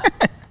habit.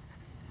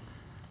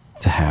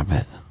 It's a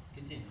habit.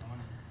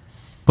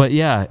 But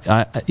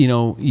yeah,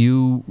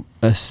 you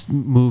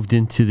moved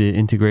into the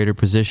integrator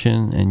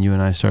position, and you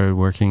and I started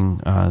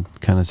working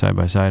kind of side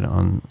by side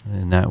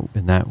in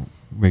that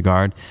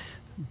regard.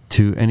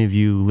 To any of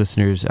you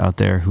listeners out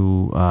there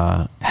who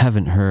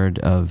haven't heard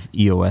of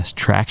EOS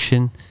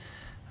Traction,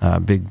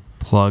 big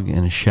plug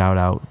and a shout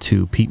out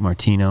to Pete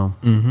Martino,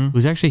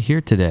 who's actually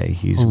here today.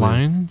 He's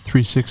Align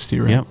 360,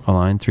 right? Yep,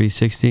 Align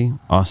 360,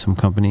 awesome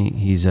company.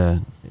 He's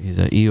a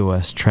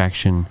EOS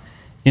Traction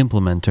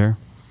implementer,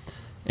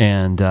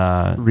 and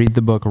Read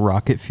the book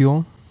Rocket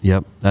Fuel.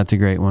 yep, that's a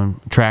great one.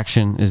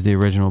 Traction is the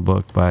original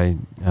book by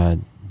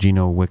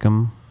Jono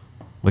Wickman,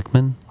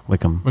 Wickman,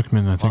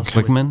 I think.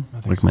 Wickman.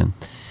 I think so. Wickman.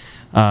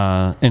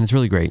 And it's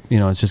really great.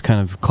 It's just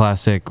kind of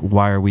classic.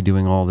 Why are we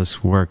doing all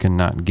this work and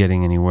not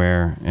getting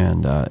anywhere?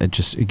 And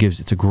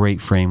it's a great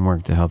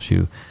framework that helps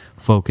you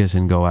focus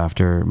and go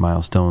after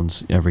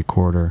milestones every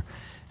quarter.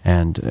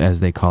 And as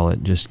they call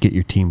it, just get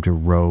your team to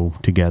row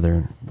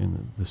together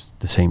in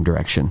the same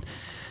direction.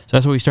 So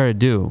that's what we started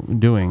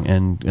doing.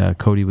 And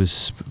Cody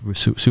was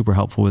super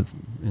helpful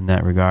in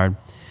that regard.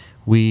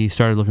 We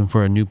started looking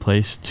for a new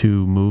place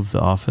to move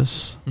the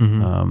office.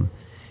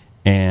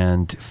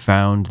 And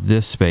found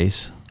this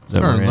space that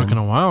Started we're in. looking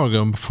a while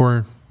ago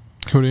before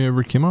Cody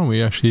ever came on.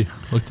 We actually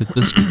looked at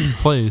this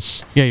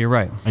place Yeah, you're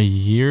right. a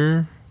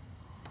year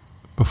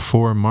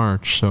before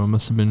March, so it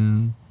must have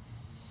been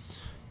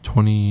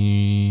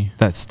 2019.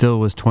 That still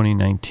was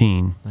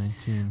 2019,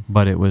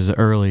 but it was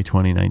early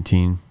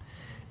 2019.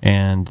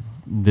 And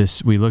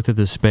we looked at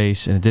this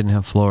space, and it didn't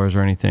have floors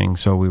or anything,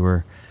 so we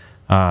were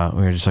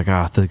just like,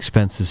 the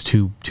expense is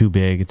too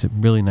big. It's a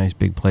really nice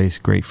big place,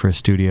 great for a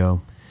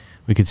studio.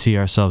 We could see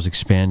ourselves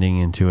expanding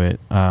into it,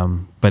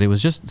 but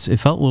it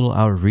felt a little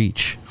out of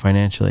reach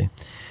financially.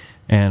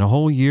 And a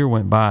whole year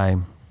went by,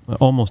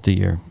 almost a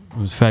year. It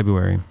was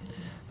February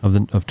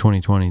of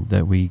 2020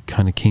 that we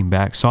kind of came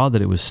back, saw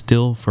that it was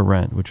still for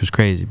rent, which was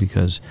crazy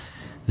because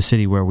the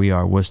city where we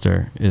are,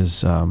 Worcester,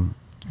 is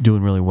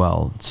doing really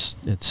well.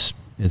 It's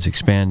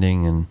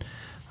expanding, and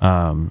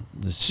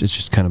it's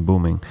just kind of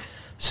booming.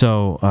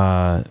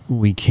 So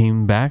we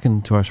came back,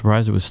 and to our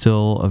surprise, it was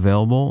still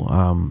available.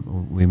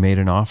 We made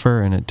an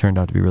offer, and it turned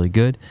out to be really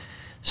good.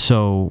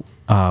 So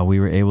we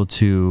were able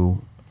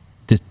to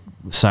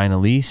sign a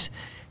lease,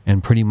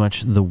 and pretty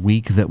much the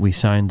week that we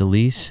signed the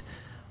lease,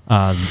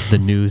 the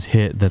news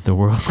hit that the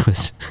world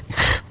was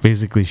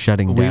basically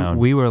shutting down.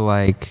 We were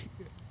like,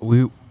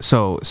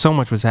 so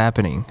much was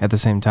happening at the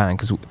same time,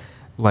 because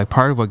like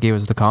part of what gave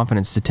us the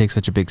confidence to take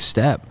such a big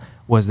step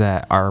was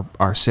that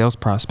our sales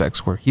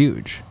prospects were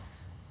huge.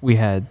 We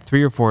had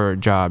 3 or 4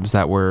 jobs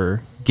that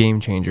were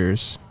game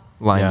changers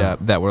lined up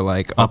that were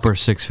like upper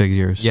 6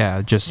 figures.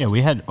 Yeah,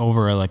 we had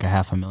over like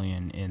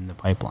 $500,000 in the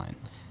pipeline.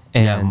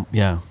 And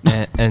yeah.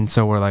 and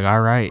so we're like, all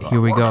right, here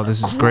we go.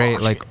 This is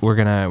great. Like we're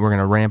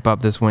gonna ramp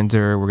up this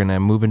winter. We're gonna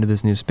move into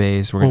this new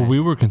space. We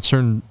were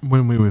concerned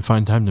when we would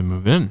find time to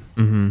move in.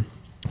 Mm-hmm.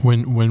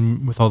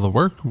 When with all the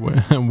work,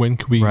 when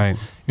could we? Right.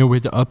 We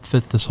had to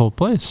upfit this whole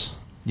place.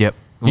 Yep.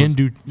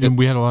 And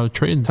we had a lot of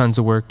trades. Tons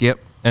of work. Yep.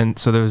 And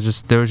so there was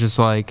just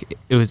like,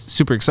 it was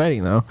super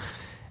exciting though.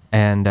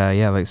 And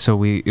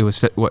it was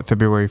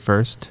February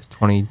 1st,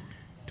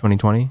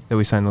 2020 that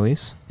we signed the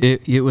lease.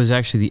 It was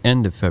actually the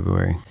end of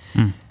February.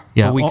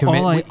 Yeah,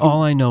 But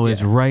all I know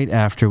is right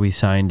after we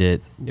signed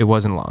it, it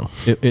wasn't long.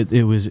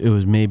 it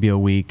was maybe a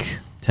week,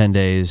 10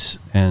 days,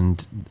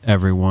 and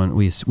everyone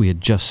we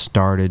had just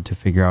started to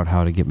figure out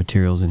how to get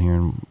materials in here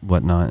and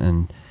whatnot,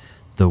 and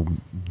the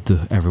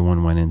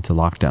everyone went into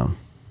lockdown,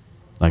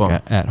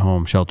 like at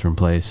home, shelter in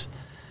place.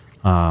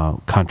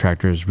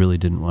 Contractors really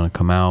didn't want to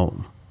come out.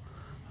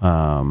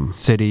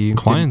 City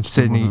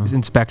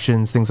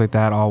inspections, things like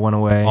that, all went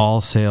away.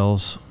 All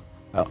sales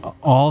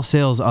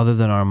other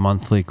than our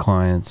monthly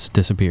clients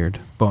disappeared.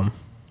 Boom.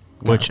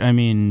 Which, I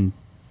mean,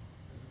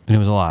 and it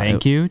was a lot.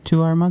 Thank you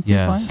to our monthly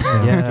Yes.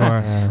 clients.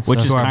 Yeah. Which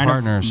is To our kind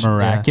partners. of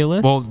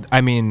miraculous. Well,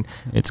 I mean,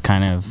 it's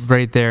kind of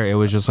right there, it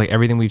was just like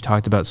everything we've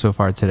talked about so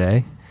far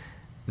today.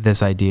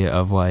 This idea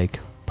of like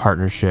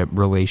partnership,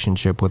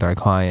 relationship with our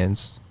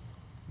clients.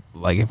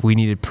 Like if we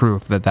needed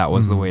proof that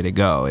was the way to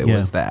go, it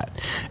was that.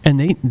 And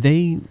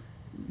they,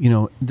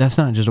 that's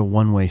not just a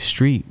one-way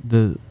street.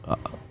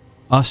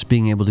 Us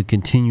being able to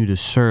continue to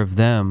serve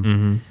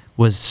them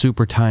was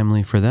super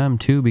timely for them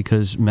too,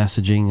 because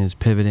messaging is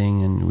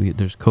pivoting, and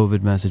there's COVID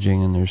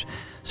messaging, and there's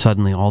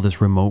suddenly all this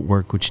remote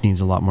work, which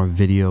needs a lot more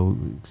video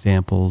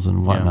examples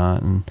and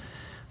whatnot, and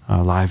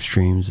live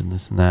streams and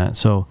this and that.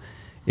 So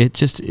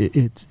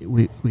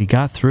we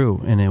got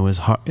through, and it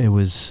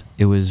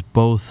was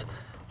both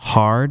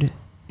hard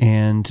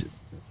and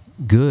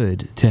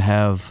good to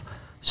have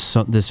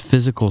this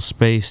physical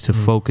space to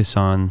focus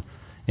on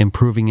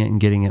improving it and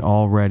getting it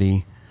all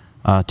ready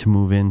to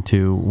move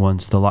into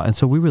once the lot. And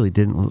so we really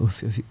didn't,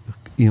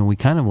 we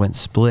kind of went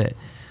split.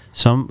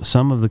 Some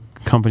of the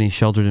companies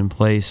sheltered in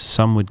place.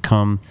 Some would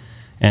come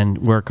and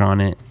work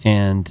on it,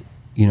 and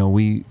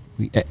we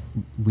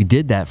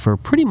did that for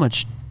pretty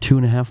much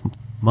 2.5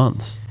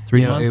 months,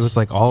 3 months. It was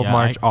like all of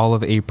March, all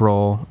of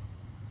April.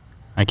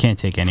 I can't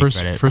take any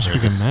credit for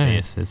this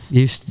space.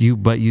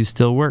 But you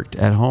still worked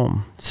at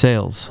home.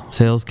 Sales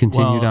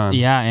continued on.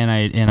 Yeah,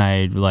 and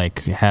I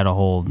like had a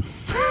whole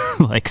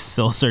like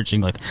soul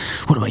searching, like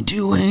what am I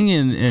doing,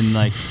 and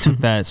like took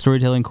that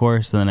storytelling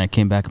course, and then I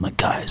came back. I'm like,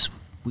 guys,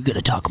 we got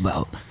to talk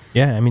about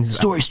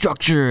story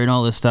structure and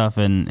all this stuff,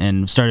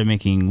 and started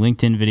making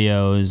LinkedIn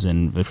videos,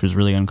 and which was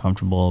really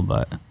uncomfortable,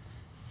 but.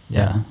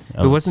 Yeah,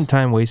 it wasn't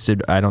time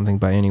wasted, I don't think,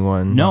 by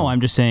anyone. No,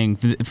 I'm just saying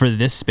for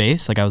this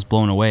space, like I was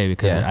blown away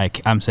because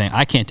I'm saying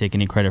I can't take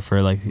any credit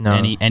for like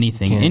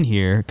anything in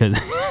here because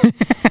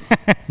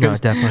no,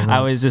 definitely not.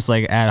 I was just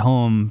like at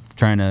home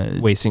trying to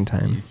wasting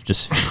time,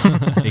 just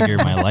figure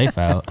my life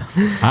out.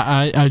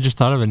 I just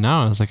thought of it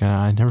now. I was like,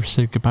 I never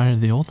said goodbye to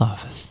the old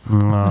office.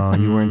 Oh,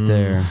 you weren't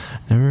there.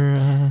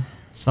 Never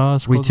saw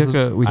us. We took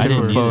a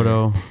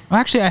photo. Well,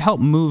 actually, I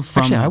helped move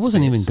from. Actually, I that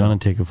wasn't space, even gonna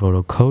take a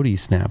photo. Cody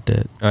snapped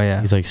it. Oh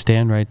yeah. He's like,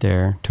 stand right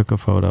there. Took a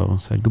photo.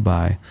 Said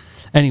goodbye.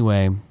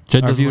 Anyway,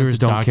 Jed our viewers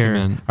don't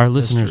care. Our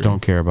listeners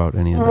don't care about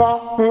any of that.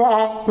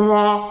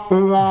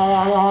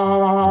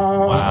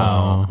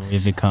 Wow,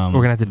 we've become.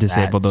 We're gonna have to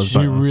disable those You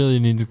buttons. really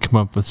need to come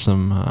up with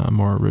some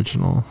more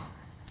original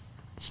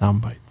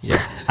sound bites.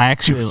 Yeah, I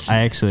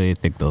actually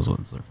think those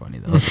ones are funny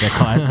though. Like, I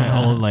call it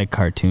my old like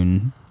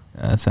cartoon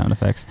sound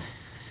effects.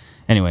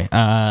 Anyway,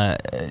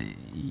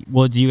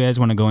 well, do you guys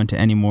want to go into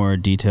any more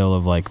detail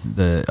of like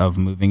of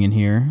moving in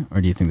here,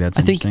 or do you think that's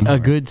interesting? I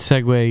think a good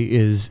segue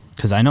is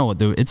because I know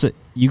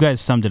you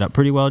guys summed it up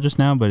pretty well just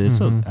now, but it's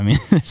I mean,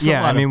 there's a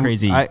lot of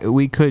crazy.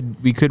 We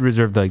could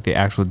reserve like the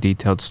actual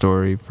detailed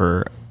story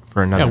for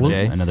another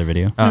day, another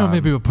video.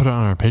 Maybe we'll put it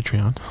on our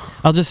Patreon.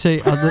 I'll just say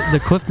the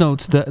cliff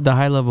notes, the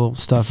high level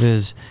stuff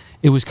is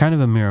it was kind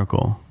of a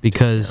miracle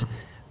because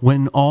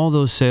when all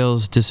those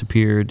sales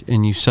disappeared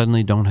and you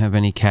suddenly don't have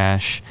any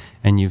cash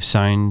and you've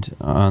signed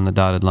on the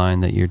dotted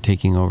line that you're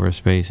taking over a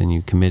space and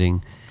you're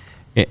committing,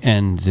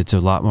 and it's a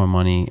lot more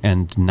money,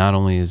 and not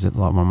only is it a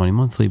lot more money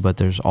monthly, but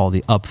there's all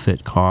the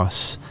upfit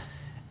costs,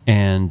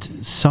 and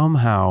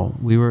somehow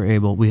we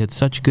had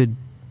such good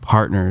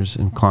partners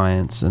and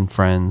clients and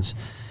friends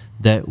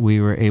that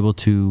we were able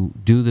to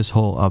do this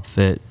whole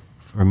upfit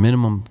for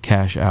minimum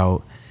cash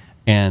out.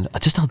 And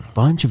just a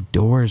bunch of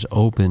doors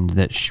opened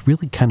that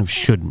really kind of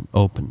shouldn't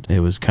open. It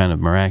was kind of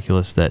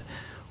miraculous that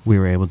we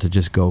were able to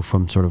just go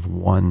from sort of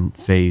one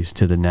phase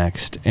to the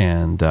next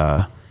and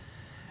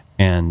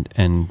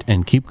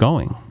keep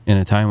going in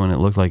a time when it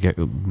looked like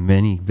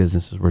many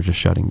businesses were just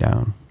shutting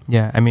down.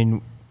 Yeah, I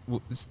mean,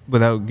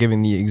 without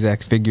giving the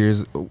exact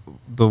figures,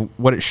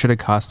 what it should have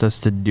cost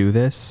us to do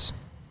this,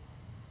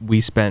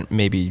 we spent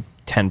maybe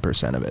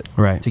 10% of it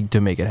to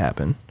make it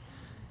happen,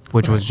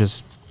 which was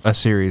just a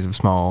series of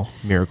small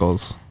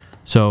miracles.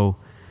 So,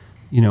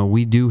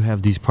 we do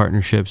have these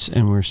partnerships,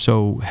 and we're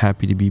so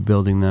happy to be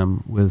building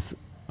them with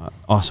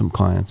awesome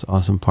clients,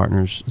 awesome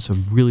partners. It's a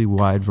really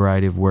wide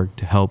variety of work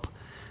to help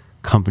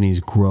companies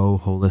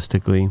grow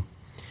holistically.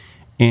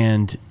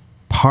 And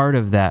part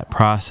of that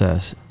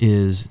process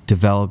is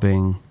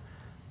developing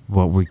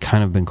what we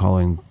kind of been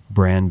calling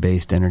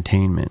brand-based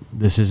entertainment.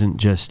 This isn't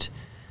just,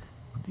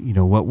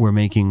 what we're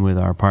making with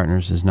our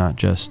partners is not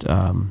just,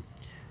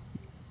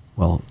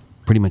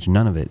 pretty much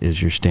none of it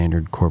is your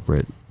standard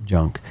corporate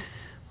junk.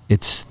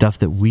 It's stuff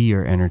that we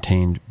are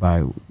entertained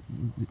by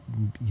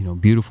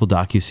beautiful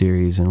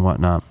docuseries and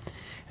whatnot.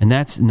 And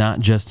that's not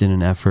just in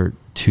an effort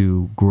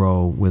to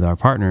grow with our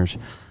partners,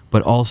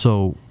 but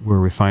also we're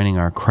refining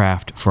our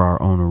craft for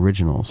our own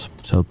originals.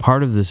 So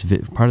part of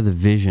the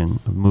vision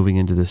of moving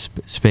into this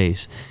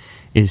space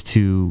is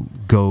to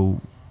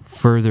go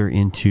further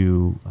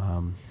into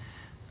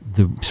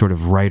the sort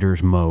of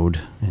writer's mode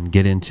and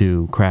get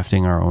into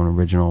crafting our own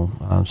original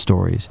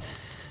stories.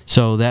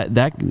 So that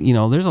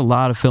there's a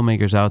lot of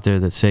filmmakers out there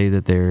that say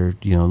that they're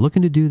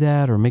looking to do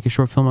that or make a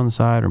short film on the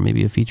side or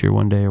maybe a feature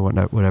one day or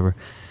whatever.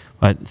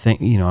 But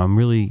I'm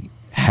really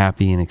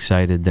happy and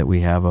excited that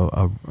we have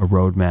a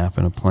roadmap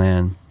and a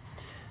plan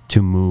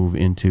to move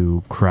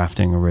into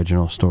crafting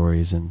original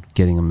stories and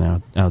getting them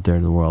out there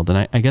to the world.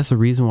 And I guess the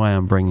reason why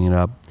I'm bringing it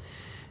up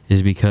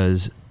is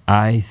because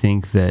I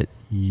think that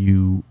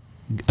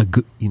a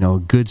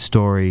good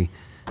story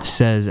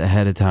says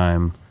ahead of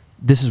time,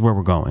 this is where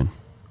we're going,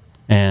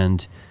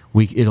 and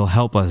it'll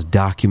help us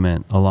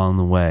document along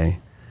the way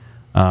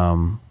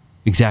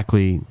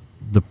exactly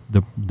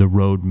the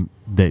road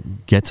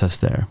that gets us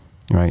there,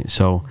 right?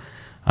 So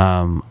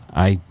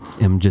I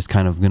am just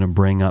kind of going to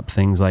bring up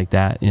things like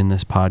that in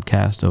this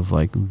podcast of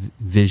like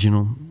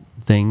visional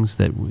things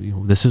that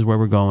this is where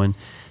we're going,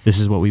 this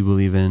is what we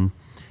believe in,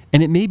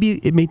 and it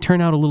may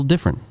turn out a little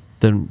different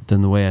than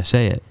the way I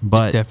say it,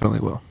 but it definitely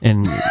will.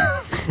 And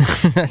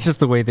that's just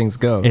the way things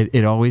go.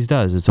 It always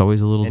does. It's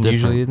always a little different.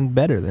 Usually it's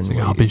better than.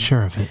 I'll be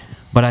sure of it.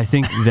 But I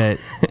think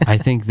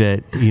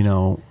that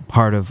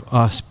part of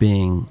us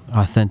being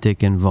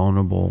authentic and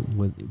vulnerable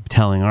with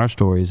telling our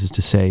stories is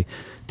to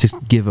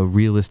give a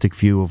realistic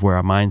view of where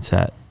our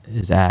mindset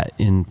is at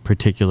in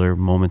particular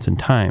moments in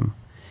time,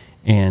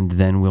 and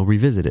then we'll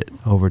revisit it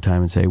over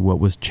time and say what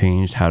was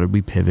changed, how did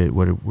we pivot,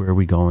 where are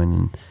we going,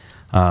 and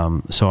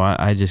so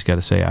I just got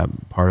to say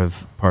I'm part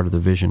of the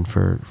vision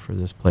for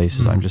this place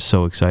is I'm just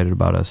so excited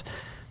about us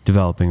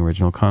developing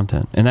original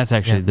content, and that's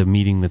actually the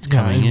meeting that's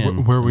coming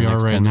in. Where we are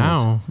right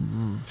now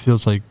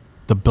feels like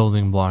the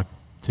building block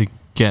to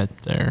get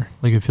there.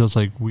 Like it feels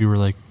like we were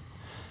like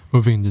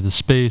moving into the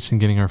space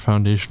and getting our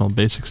foundational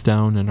basics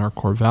down and our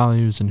core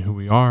values and who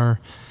we are,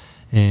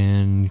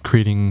 and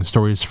creating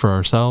stories for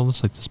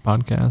ourselves like this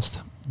podcast,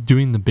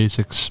 doing the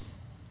basics,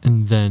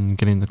 and then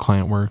getting the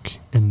client work,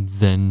 and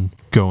then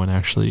go and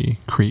actually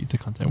create the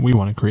content we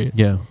want to create.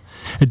 Yeah,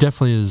 it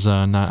definitely is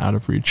not out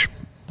of reach.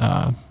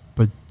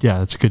 But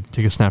yeah, it's good to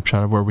take a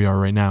snapshot of where we are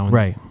right now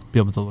and be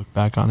able to look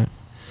back on it.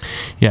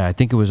 Yeah, I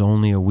think it was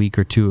only a week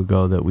or two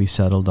ago that we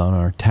settled on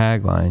our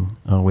tagline,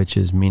 which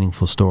is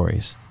meaningful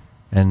stories.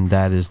 And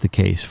that is the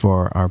case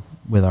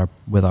with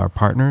our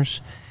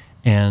partners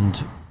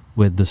and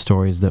with the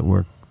stories that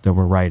we're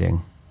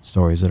writing,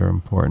 stories that are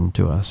important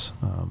to us.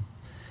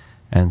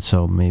 And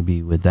so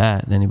maybe with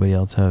that, anybody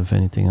else have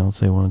anything else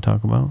they want to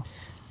talk about?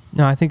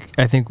 No, I think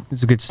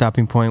it's a good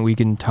stopping point. We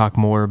can talk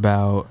more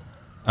about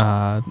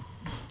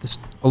this,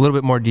 a little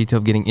bit more detail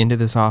of getting into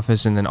this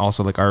office, and then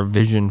also like our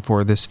vision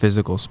for this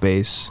physical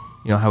space.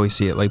 How we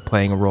see it like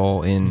playing a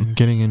role in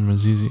getting in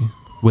was easy.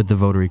 With the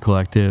Votary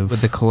Collective. With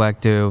the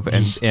collective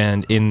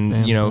and in,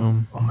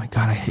 oh my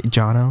God, I hate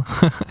Jono.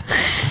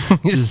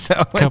 Just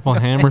a couple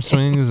hammer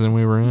swings and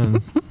we were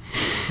in.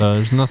 So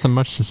there's nothing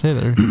much to say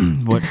there.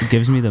 What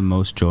gives me the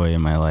most joy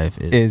in my life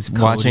is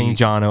watching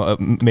Jono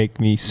make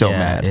me so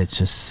mad. It's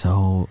just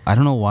so, I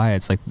don't know why.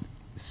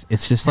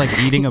 It's just like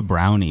eating a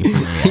brownie for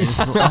me.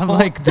 I'm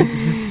like, this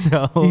is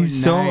so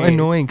He's so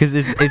annoying because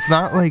it's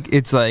not like,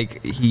 it's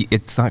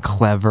not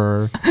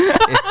clever.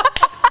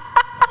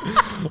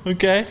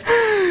 Okay.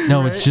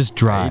 No, it's just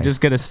dry. You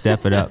just gotta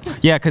step it up.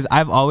 Yeah, because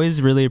I've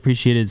always really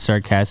appreciated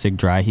sarcastic,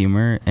 dry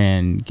humor,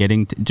 and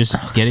getting to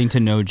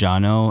know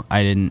Jono.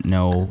 I didn't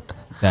know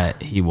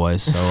that he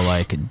was so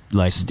like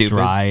stupid,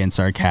 dry and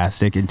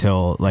sarcastic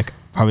until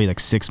probably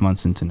 6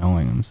 months into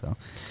knowing him. So,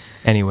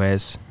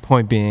 anyways,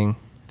 point being,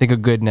 I think a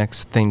good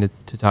next thing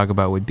to talk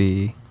about would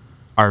be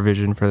our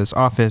vision for this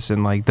office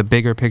and like the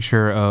bigger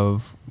picture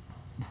of,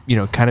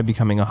 kind of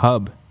becoming a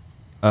hub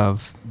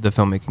of the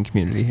filmmaking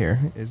community here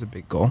is a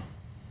big goal.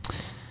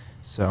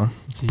 So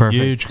it's a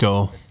huge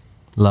goal.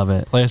 Love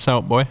it. Play us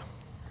out, boy.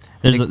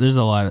 There's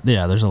a lot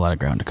of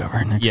ground to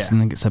cover.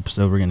 Next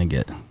episode we're gonna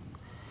get.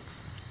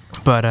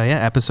 But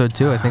episode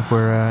 2. I think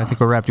we're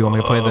wrapped. You want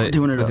me to play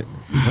doing it up?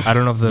 I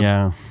don't know if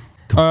the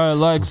All right,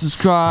 like,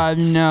 subscribe,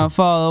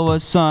 follow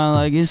us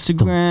on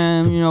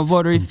Instagram,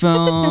 Votary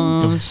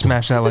Films.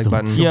 Smash that like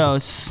button. Yo,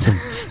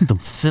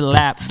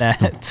 slap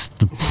that.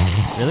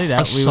 Really,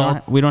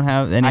 that we don't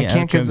have any. I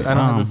can't because I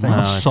don't have the thing.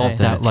 Assault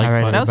that like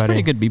button. That was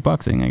pretty good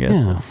beatboxing, I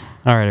guess. Yeah.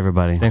 All right,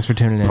 everybody. Thanks for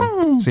tuning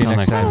in. See you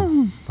next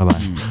time. Bye-bye.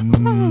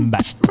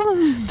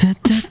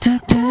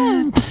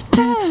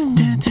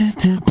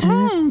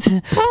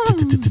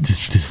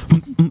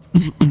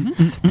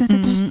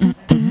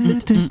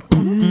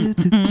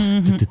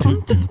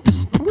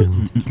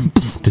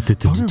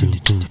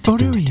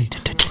 Votary.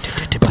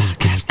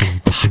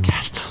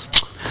 Podcast.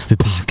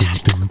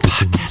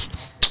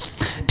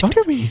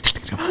 Votary.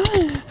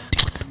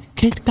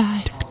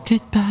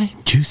 Goodbye.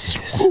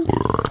 Juices.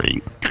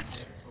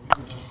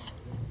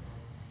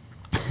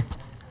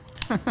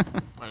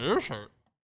 My ears hurt.